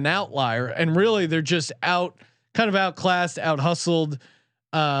just been an outlier, and really they're just kind of outclassed, out hustled.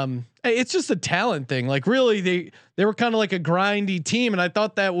 It's just a talent thing. Like really, they were kind of like a grindy team, and I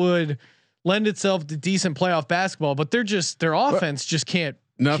thought that would lend itself to decent playoff basketball. But their offense just can't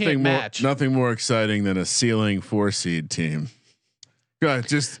match. Nothing more exciting than a ceiling 4 seed team. God,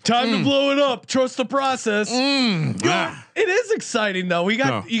 just time to blow it up. Trust the process. It is exciting though.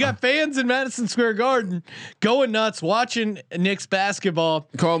 You got fans in Madison Square Garden going nuts watching Knicks basketball.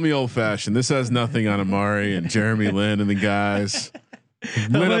 Call me old fashioned. This has nothing on Amari and Jeremy Lin and the guys.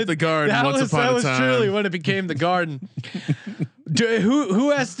 Lit up the Garden once upon a time. That was truly when it became the Garden.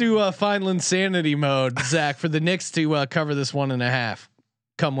 Who has to find insanity mode, Zach, for the Knicks to cover this 1.5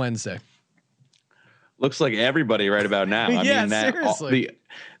 come Wednesday? Looks like everybody right about now. I yeah, mean, seriously.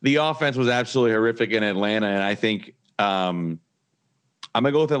 The offense was absolutely horrific in Atlanta, and I think I'm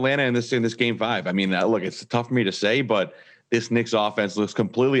gonna go with Atlanta in this game 5. I mean, look, it's tough for me to say, but this Knicks offense looks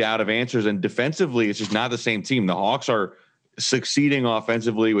completely out of answers, and defensively, it's just not the same team. The Hawks are succeeding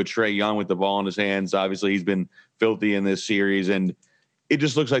offensively with Trae Young with the ball in his hands. Obviously, he's been filthy in this series, and it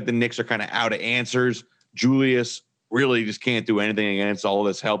just looks like the Knicks are kind of out of answers. Julius really just can't do anything against all of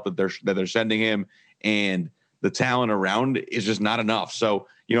this help that they're sending him, and the talent around is just not enough. So,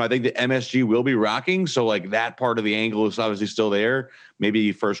 I think the MSG will be rocking. So like that part of the angle is obviously still there,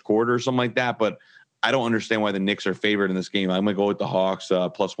 maybe first quarter or something like that. But I don't understand why the Knicks are favored in this game. I'm going to go with the Hawks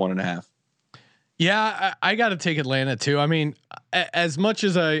 +1.5. Yeah, I got to take Atlanta too. I mean, as much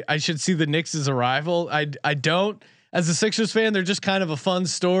as I should see the Knicks as a rival, I don't. As a Sixers fan, they're just kind of a fun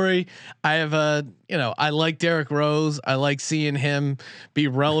story. I have I like Derrick Rose. I like seeing him be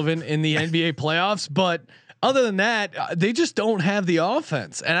relevant in the NBA playoffs. But other than that, they just don't have the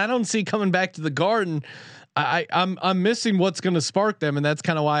offense, and I don't see coming back to the Garden. I'm missing what's going to spark them, and that's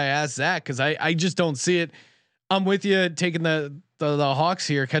kind of why I asked Zach, because I just don't see it. I'm with you taking the Hawks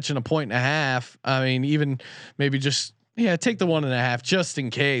here, catching 1.5. I mean, even maybe just. Yeah, take the 1.5 just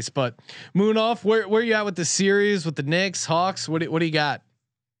in case. But Moon off, where you at with the series with the Knicks, Hawks? What do you got?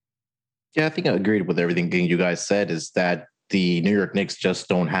 Yeah, I think I agreed with everything you guys said. Is that the New York Knicks just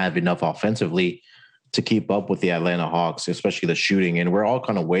don't have enough offensively to keep up with the Atlanta Hawks, especially the shooting. And we're all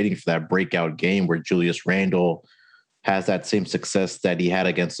kind of waiting for that breakout game where Julius Randle has that same success that he had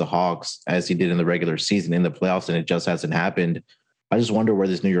against the Hawks as he did in the regular season in the playoffs, and it just hasn't happened. I just wonder where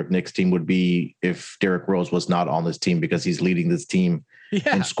this New York Knicks team would be if Derrick Rose was not on this team, because he's leading this team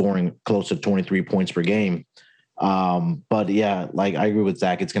and scoring close to 23 points per game. But yeah, like I agree with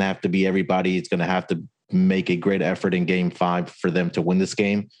Zach. It's going to have to be everybody. It's going to have to make a great effort in game 5 for them to win this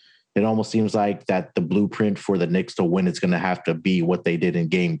game. It almost seems like that the blueprint for the Knicks to win is going to have to be what they did in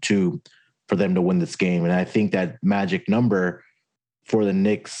game 2 for them to win this game. And I think that magic number for the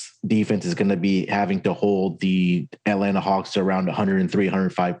Knicks defense is going to be having to hold the Atlanta Hawks to around 103,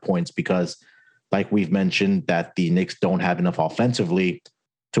 105 points, because like we've mentioned that the Knicks don't have enough offensively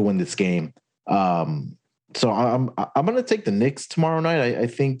to win this game. So I'm going to take the Knicks tomorrow night. I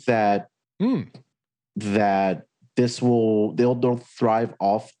think that that this they'll thrive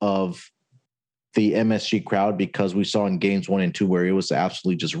off of the MSG crowd, because we saw in games 1 and 2 where it was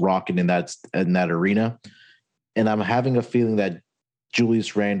absolutely just rocking in that arena. And I'm having a feeling that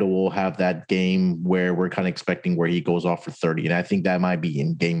Julius Randle will have that game where we're kind of expecting where he goes off for 30. And I think that might be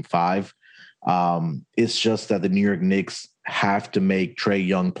in game 5. It's just that the New York Knicks have to make Trae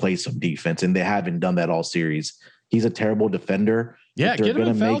Young play some defense, and they haven't done that all series. He's a terrible defender. Yeah, they're going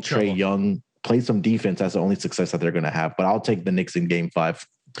to make Trae Young play some defense. That's the only success that they're going to have. But I'll take the Knicks in game 5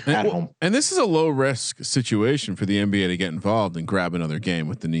 at home. And this is a low risk situation for the NBA to get involved and grab another game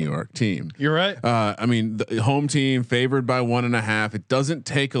with the New York team. You're right. I mean, the home team favored by 1.5. It doesn't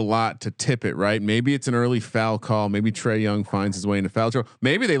take a lot to tip it, right? Maybe it's an early foul call. Maybe Trae Young finds his way into foul trouble.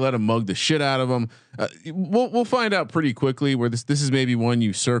 Maybe they let him mug the shit out of him. We'll find out pretty quickly where this is maybe one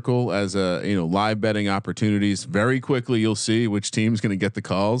you circle as live betting opportunities. Very quickly, you'll see which team's going to get the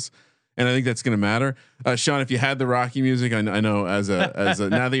calls. And I think that's going to matter. Sean, if you had the Rocky music, I know as a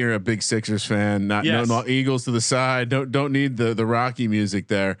now that you're a big Sixers fan, no Eagles to the side, don't need the Rocky music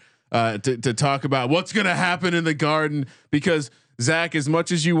there to talk about what's going to happen in the Garden, because Zach, as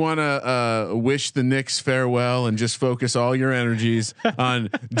much as you want to wish the Knicks farewell and just focus all your energies on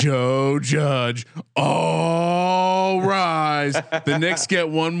Joe Judge, all rise, the Knicks get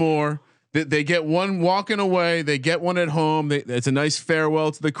one more. They get one walking away. They get one at home. It's a nice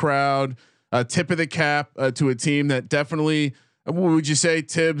farewell to the crowd. Tip of the cap to a team that definitely. Would you say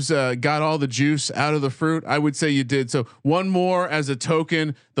Tibbs got all the juice out of the fruit? I would say you did. So one more as a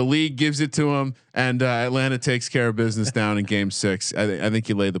token. The league gives it to him, and Atlanta takes care of business down in Game 6. I think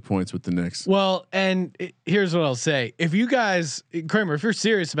you lay the points with the Knicks. Well, and here's what I'll say: if you guys, Kramer, if you're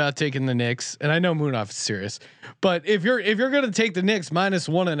serious about taking the Knicks, and I know Moonoff is serious, but if you're going to take the Knicks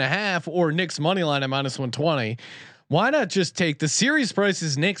 -1.5 or Knicks money line at -120, why not just take the series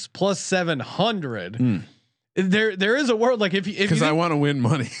prices Knicks +700? There is a world like if because I want to win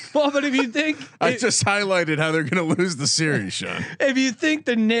money. Well, but if you think I just highlighted how they're going to lose the series, Sean. If you think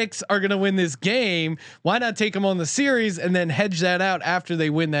the Knicks are going to win this game, why not take them on the series and then hedge that out after they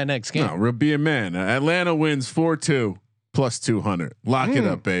win that next game? No, be a man. Atlanta wins 4-2 +200. Lock it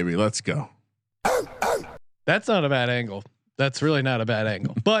up, baby. Let's go. That's not a bad angle. That's really not a bad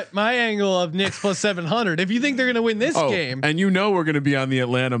angle. But my angle of Knicks +700. If you think they're going to win this game, and we're going to be on the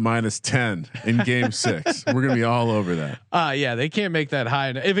Atlanta -10 in Game 6, we're going to be all over that. Yeah, they can't make that high.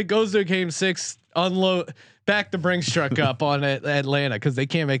 If it goes to Game 6, unload back the Brinks truck up on Atlanta, because they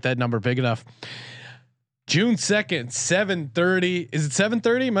can't make that number big enough. June 2nd, 7:30. Is it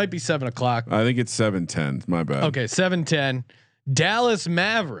 7:30? It might be 7 o'clock. I think it's 7:10. My bad. Okay, 7:10. Dallas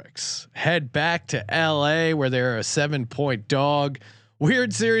Mavericks head back to LA, where they're a 7-point dog.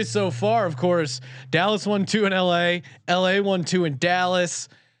 Weird series so far, of course. Dallas won 2 in LA. LA won 2 in Dallas.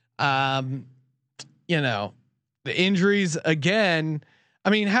 The injuries again.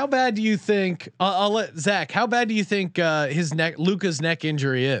 I mean, how bad do you think? I'll let Zach. How bad do you think Luka's neck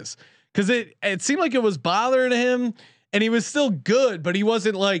injury is? Because it seemed like it was bothering him, and he was still good, but he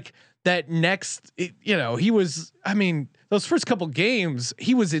wasn't like that next. He was. I mean, those first couple games,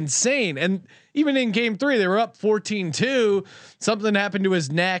 he was insane. And even in Game 3, they were up 14-2. Something happened to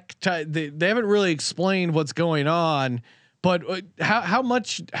his neck. They haven't really explained what's going on. But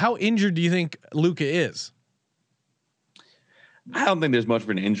how injured do you think Luka is? I don't think there's much of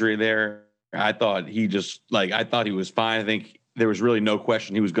an injury there. I thought he was fine. I think there was really no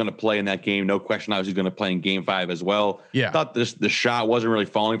question he was going to play in that game. No question, obviously, he's going to play in Game 5 as well. Yeah, I thought the shot wasn't really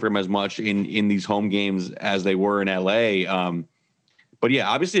falling for him as much in these home games as they were in LA. But yeah,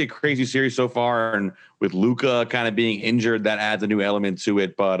 obviously a crazy series so far, and with Luka kind of being injured, that adds a new element to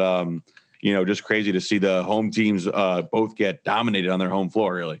it. But just crazy to see the home teams both get dominated on their home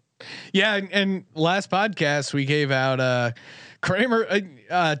floor, really. Yeah, and last podcast we gave out Kramer,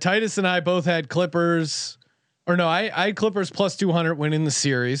 Titus and I both had Clippers. Or no, I had Clippers plus 200 winning the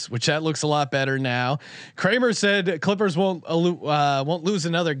series, which that looks a lot better now. Kramer said Clippers won't lose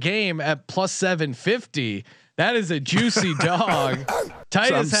another game at plus 750. That is a juicy dog. Titus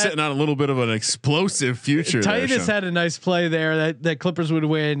so I'm sitting on a little bit of an explosive future. Titus had a nice play there that Clippers would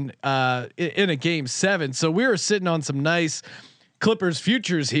win in a game 7. So we were sitting on some nice Clippers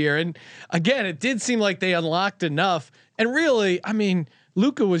futures here. And again, it did seem like they unlocked enough. And really, I mean,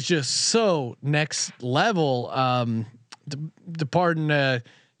 Luka was just so next level. To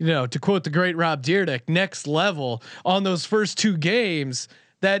quote the great Rob Dyrdek, next level on those first 2 games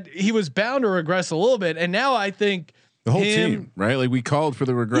that he was bound to regress a little bit. And now I think the whole team, right? Like we called for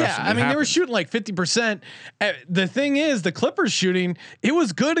the regression. Yeah, I mean, they were shooting like 50%. The thing is, the Clippers shooting, it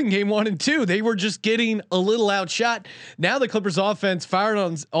was good in game 1 and 2. They were just getting a little outshot. Now the Clippers offense fired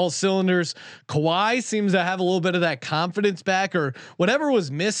on all cylinders. Kawhi seems to have a little bit of that confidence back, or whatever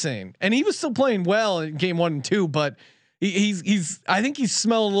was missing. And he was still playing well in game 1 and 2, but I think he's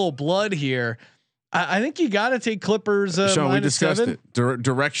smelling a little blood here. I think you got to take Clippers. Sean, we discussed 7. it.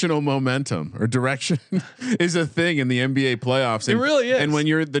 Directional momentum or direction is a thing in the NBA playoffs. It really is. And when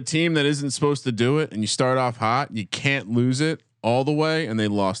you're the team that isn't supposed to do it, and you start off hot, you can't lose it all the way, and they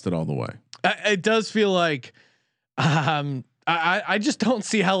lost it all the way. It does feel like, I just don't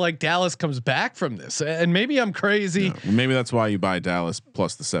see how like Dallas comes back from this. And maybe I'm crazy. No, maybe that's why you buy Dallas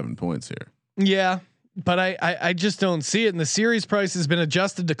plus the 7 points here. Yeah. But I just don't see it. And the series price has been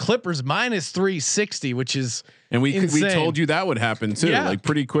adjusted to Clippers minus 360, which is we told you that would happen too, like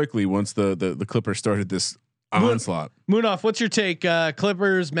pretty quickly once the Clippers started this onslaught. Moonoff, what's your take?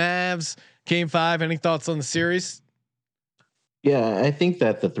 Clippers, Mavs, game 5. Any thoughts on the series? Yeah, I think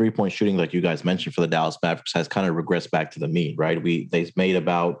that the 3-point shooting, like you guys mentioned, for the Dallas Mavericks has kind of regressed back to the mean, right?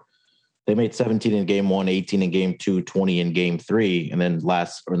 They made 17 in game 1, 18 in game 2, 20 in game 3. And then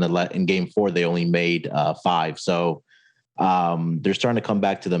in game 4, they only made 5. So they're starting to come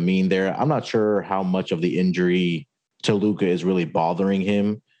back to the mean there. I'm not sure how much of the injury to Luka is really bothering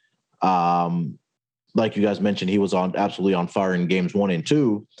him. Like you guys mentioned, he was absolutely on fire in games 1 and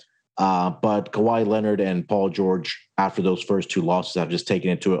 2. But Kawhi Leonard and Paul George, after those first 2 losses, have just taken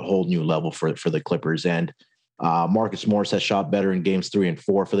it to a whole new level for the Clippers. And Marcus Morris has shot better in games 3 and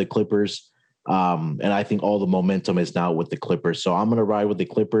 4 for the Clippers. And I think all the momentum is now with the Clippers. So I'm going to ride with the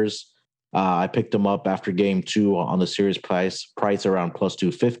Clippers. I picked them up after game 2 on the series price around plus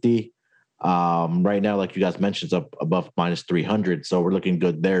 250. Right now, like you guys mentioned, it's up above minus 300. So we're looking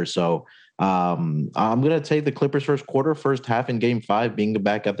good there. So I'm going to take the Clippers first half in game 5, being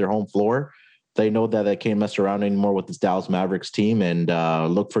back at their home floor. They know that they can't mess around anymore with this Dallas Mavericks team, and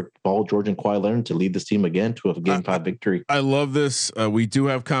look for Paul George and Kawhi Leonard to lead this team again to a game 5 victory. I love this. We do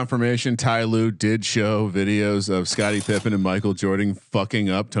have confirmation. Ty Lue did show videos of Scottie Pippen and Michael Jordan fucking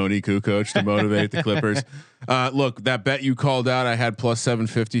up Tony Kukoc to motivate the Clippers. Look, that bet you called out, I had plus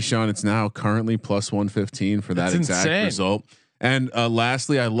 750, Sean. It's now currently plus 115 for that exact result. And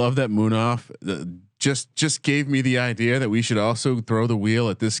lastly, I love that Moonoff just gave me the idea that we should also throw the wheel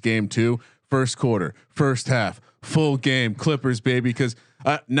at this game too. First quarter, first half, full game, Clippers, baby. Because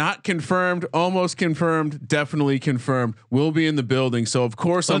not confirmed, almost confirmed, definitely confirmed. We'll be in the building, so of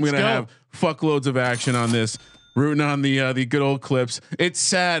course I'm going to have fuckloads of action on this. Rooting on the good old Clips. It's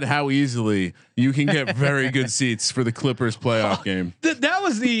sad how easily you can get very good seats for the Clippers playoff game. That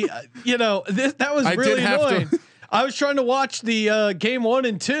was that was really annoying. I was trying to watch the game 1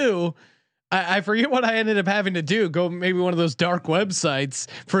 and 2. I forget what I ended up having to do. Go maybe one of those dark websites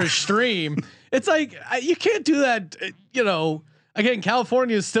for a stream. It's like you can't do that. Again,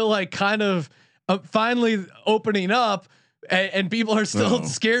 California is still like kind of finally opening up, and people are still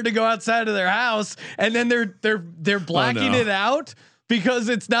scared to go outside of their house. And then they're blacking it out because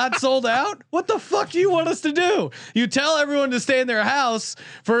it's not sold out. What the fuck do you want us to do? You tell everyone to stay in their house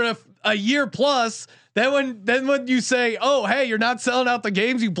for a year plus. Then when you say, "Oh, hey, you're not selling out the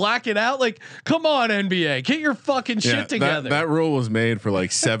games," you black it out. Like, come on, NBA, get your fucking shit together. That rule was made for like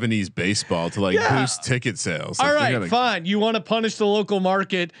 70s baseball to boost ticket sales. All right, fine. You want to punish the local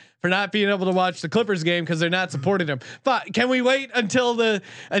market for not being able to watch the Clippers game because they're not supporting them. But can we wait until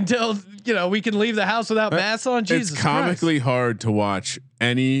we can leave the house without masks on? Jesus, it's comically hard to watch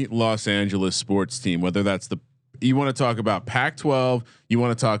any Los Angeles sports team, whether that's you want to talk about Pac-12, you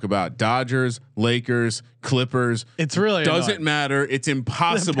want to talk about Dodgers, Lakers, Clippers. It's really doesn't matter. It's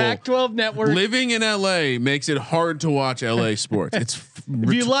impossible. The Pac-12 network. Living in LA makes it hard to watch LA sports. If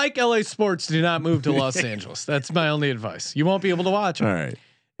you like LA sports, do not move to Los Angeles. That's my only advice. You won't be able to watch them. All right.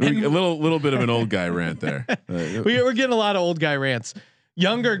 A little bit of an old guy rant there. We're getting a lot of old guy rants.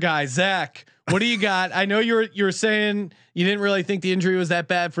 Younger guy, Zach. What do you got? I know you're saying you didn't really think the injury was that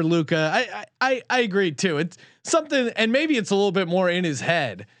bad for Luka. I agreed too. It's something, and maybe it's a little bit more in his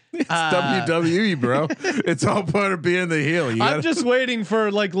head. It's WWE, bro. It's all part of being the heel. I'm just waiting for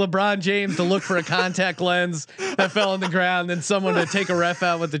like LeBron James to look for a contact lens that fell on the ground, then someone to take a ref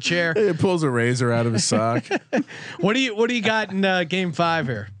out with the chair. He pulls a razor out of his sock. What do you got in Game 5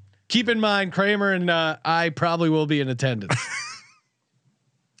 here? Keep in mind, Kramer and I probably will be in attendance.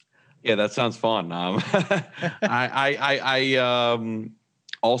 Yeah, that sounds fun.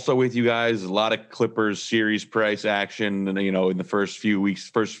 Also with you guys, a lot of Clippers series price action, and in the first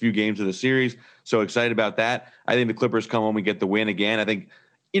few games of the series. So excited about that. I think the Clippers come home and get the win again. I think,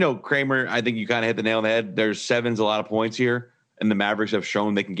 Kramer, I think you kind of hit the nail on the head. There's sevens, a lot of points here, and the Mavericks have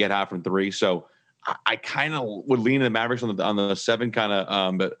shown they can get hot from three. So I kind of would lean to the Mavericks on the 7 kind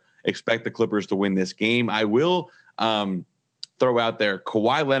of, but expect the Clippers to win this game. I will throw out there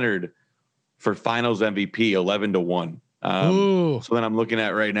Kawhi Leonard for Finals MVP 11-1. So then I'm looking at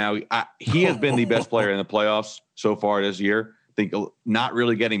right now, he has been the best player in the playoffs so far this year. I think not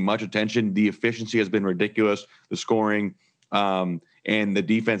really getting much attention. The efficiency has been ridiculous, the scoring, and the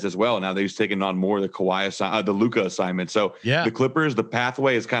defense as well. Now he's taking on more of the Luka assignment. So the Clippers, the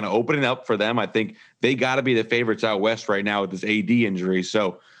pathway is kind of opening up for them. I think they got to be the favorites out west right now with this AD injury.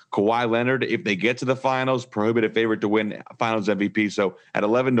 So Kawhi Leonard, if they get to the finals, prohibitive favorite to win Finals MVP. So at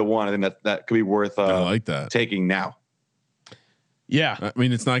 11-1, I think that could be worth I like that taking now. Yeah, I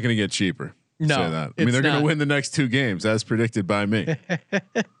mean, it's not going to get cheaper. No, say that. I mean, they're going to win the next 2 games as predicted by me.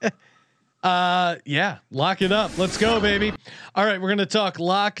 Yeah, lock it up. Let's go, baby. All right, we're going to talk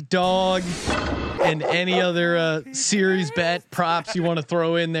lock, dog, and any other series bet props you want to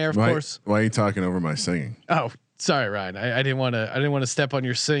throw in there. Of course. Why are you talking over my singing? Oh, sorry, Ryan. I didn't want to step on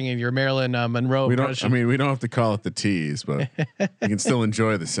your singing, your Marilyn Monroe impression. We don't have to call it the tease, but you can still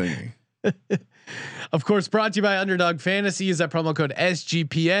enjoy the singing. Of course, brought to you by Underdog Fantasy. Use that promo code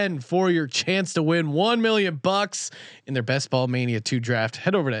SGPN for your chance to win $1 million in their Best Ball Mania 2 draft.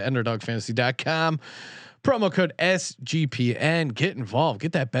 Head over to underdogfantasy.com. Promo code SGPN. Get involved.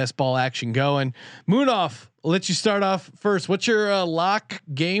 Get that best ball action going. Moonoff, I'll let you start off first. What's your lock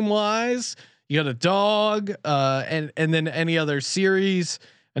game wise? You got a dog, and then any other series.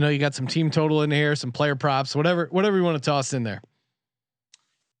 I know you got some team total in here, some player props, whatever you want to toss in there.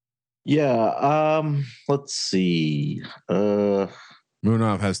 Yeah. Let's see.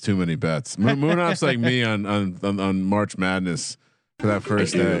 Moonoff has too many bets. Moonoff's like me on March Madness for that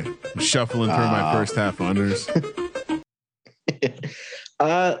first day. I'm shuffling through my first half unders.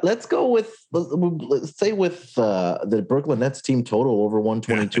 Let's go with let's say with the Brooklyn Nets team total over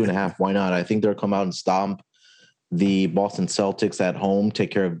 122.5. Why not? I think they'll come out and stomp the Boston Celtics at home,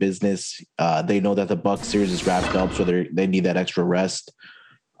 take care of business. They know that the Bucks series is wrapped up, so they need that extra rest.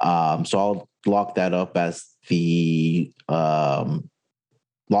 So I'll lock that up as the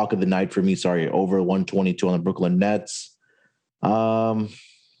lock of the night for me. Sorry, over 122 on the Brooklyn Nets.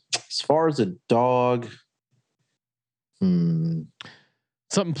 As far as a dog, something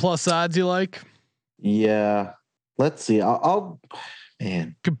plus odds you like? Yeah, let's see. I'll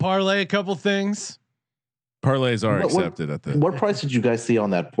could parlay a couple things. Parlays are accepted at the. What price did you guys see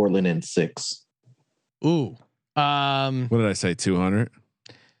on that Portland in 6? Ooh, what did I say? 200.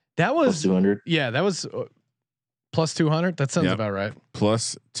 That was 200. Yeah, that was plus 200. That sounds about right.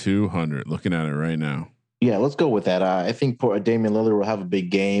 Plus 200. Looking at it right now. Yeah, let's go with that. I think Damian Lillard will have a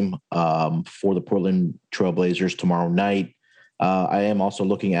big game for the Portland Trailblazers tomorrow night. I am also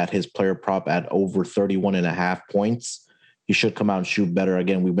looking at his player prop at over 31.5 points. He should come out and shoot better.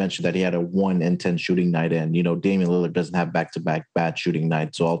 Again, we mentioned that he had a 1 in 10 shooting night, and Damian Lillard doesn't have back-to-back bad shooting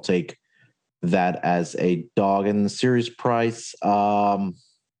nights. So I'll take that as a dog in the series price.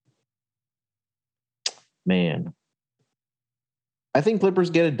 Man, I think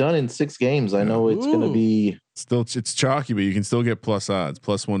Clippers get it done in 6 games. I know it's going to be it's chalky, but you can still get plus odds,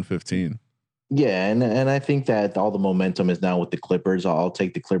 plus 115. Yeah, and I think that all the momentum is now with the Clippers. I'll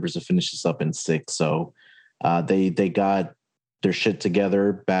take the Clippers to finish this up in 6. So they got their shit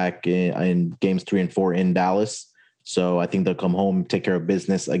together back in games 3 and 4 in Dallas. So I think they'll come home, take care of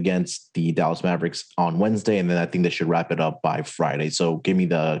business against the Dallas Mavericks on Wednesday, and then I think they should wrap it up by Friday. So give me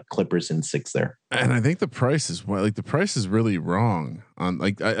the Clippers in 6 there. And I think the price is the price is really wrong on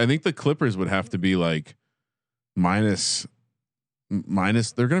I think the Clippers would have to be like minus.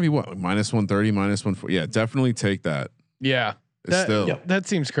 They're going to be what? Minus 130, minus 140. Yeah, definitely take that. Yeah, that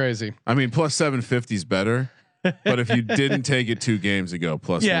seems crazy. I mean, plus 750 is better. But if you didn't take it 2 games ago,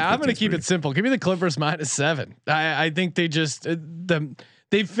 plus I'm going to keep it simple. Give me the Clippers minus 7. I think they just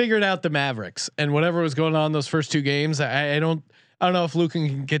they figured out the Mavericks and whatever was going on in those first 2 games. I I don't know if Luka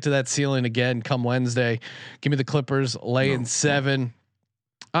can get to that ceiling again come Wednesday. Give me the Clippers laying 7.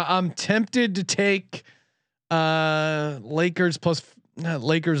 I'm tempted to take Lakers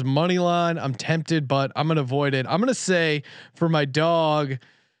Lakers money line. I'm tempted, but I'm gonna avoid it. I'm gonna say for my dog,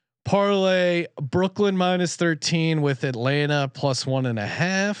 parlay Brooklyn -13 with Atlanta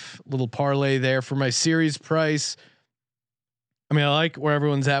 +1.5. Little parlay there for my series price. I mean, I like where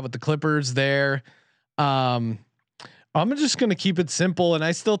everyone's at with the Clippers there. I'm just going to keep it simple, and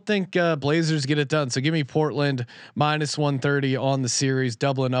I still think Blazers get it done. So give me Portland -130 on the series,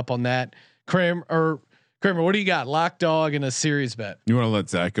 doubling up on that. Kramer, what do you got? Lock dog and a series bet. You want to let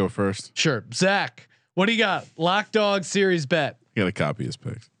Zach go first? Sure, Zach. What do you got? Lock dog series bet. You got to copy his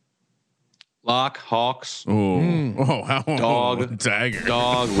picks. Lock Hawks. Oh, how Dog dagger.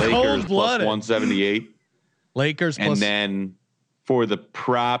 Dog Lakers Cold-blooded. +178. Lakers And then for the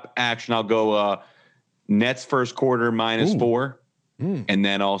prop action, I'll go Nets first quarter -4, and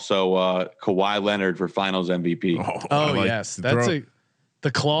then also Kawhi Leonard for Finals MVP. Oh yes, that's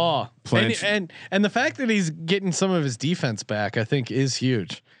the claw, and the fact that he's getting some of his defense back, I think, is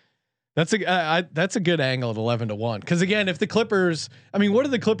huge. That's a good angle at 11-1. Because again, if the Clippers, I mean, what are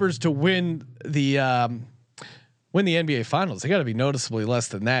the Clippers to win the NBA Finals? They got to be noticeably less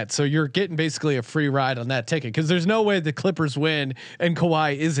than that. So you're getting basically a free ride on that ticket because there's no way the Clippers win and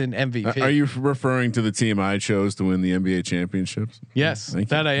Kawhi isn't MVP. Are you referring to the team I chose to win the NBA championships? Yes,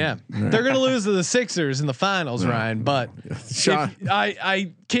 that I am. Right. They're going to lose to the Sixers in the finals, Ryan. But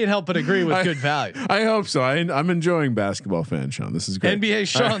I can't help but agree with good value. I hope so. I'm enjoying basketball fan Sean. This is great. NBA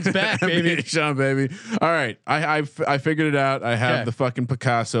Sean's back, baby. NBA Sean, baby. All right, I figured it out. I have the fucking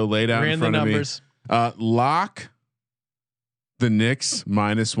Picasso laid out in front of me. Lock the Knicks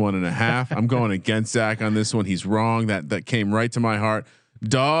 -1.5. I'm going against Zach on this one. He's wrong. That came right to my heart.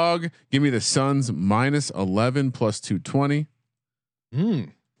 Dog, give me the Suns -11 +220.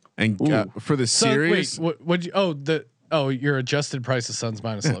 And for the series, wait, would you? Your adjusted price of Suns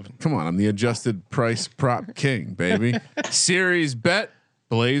 -11. Come on, I'm the adjusted price prop king, baby. Series bet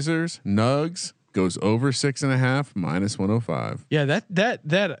Blazers Nugs goes over 6.5 -105. Yeah,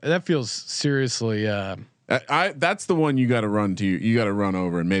 that feels seriously. That's the one you got to run to. You got to run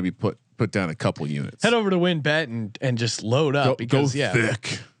over and maybe put down a couple units. Head over to WinBet and just load up because go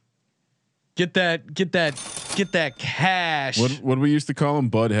thick. Get that cash. What we used to call them,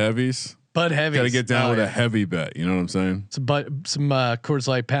 Bud Heavies. Bud Heavies. Got to get down with a heavy bet. You know what I'm saying? Some Coors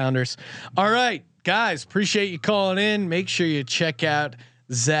Light pounders. All right, guys, appreciate you calling in. Make sure you check out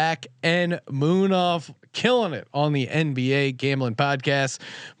Zach and Moonoff, killing it on the NBA Gambling Podcast.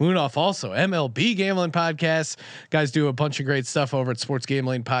 Moonoff also MLB Gambling Podcast. Guys do a bunch of great stuff over at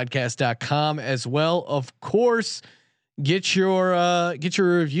sportsgamblingpodcast.com as well. Of course, get your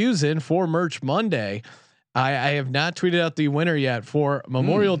reviews in for Merch Monday. I have not tweeted out the winner yet for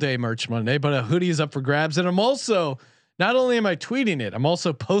Memorial Day Merch Monday, but a hoodie is up for grabs. And I'm also, not only am I tweeting it, I'm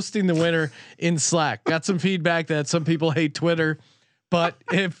also posting the winner in Slack. Got some feedback that some people hate Twitter, but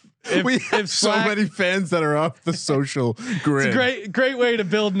if we have Slack, so many fans that are off the social grid. It's a great way to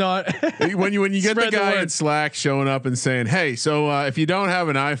build when you get the guy in Slack showing up and saying, "Hey, so if you don't have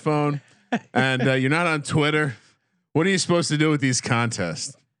an iPhone and you're not on Twitter, what are you supposed to do with these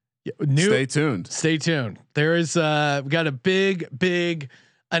contests?" Stay tuned. Stay tuned. There is we got a big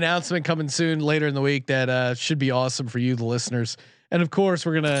announcement coming soon later in the week that should be awesome for you, the listeners, and of course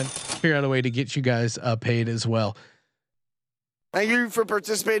we're gonna figure out a way to get you guys paid as well. Thank you for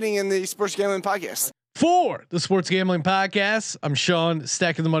participating in the Sports Gambling Podcast. For the Sports Gambling Podcast, I'm Sean,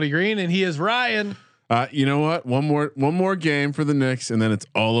 stacking the money green, and he is Ryan. You know what? One more game for the Knicks, and then it's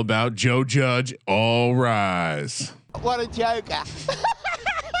all about Joe Judge. All rise. What a joker.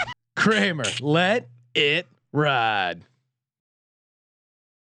 Kramer, let it ride.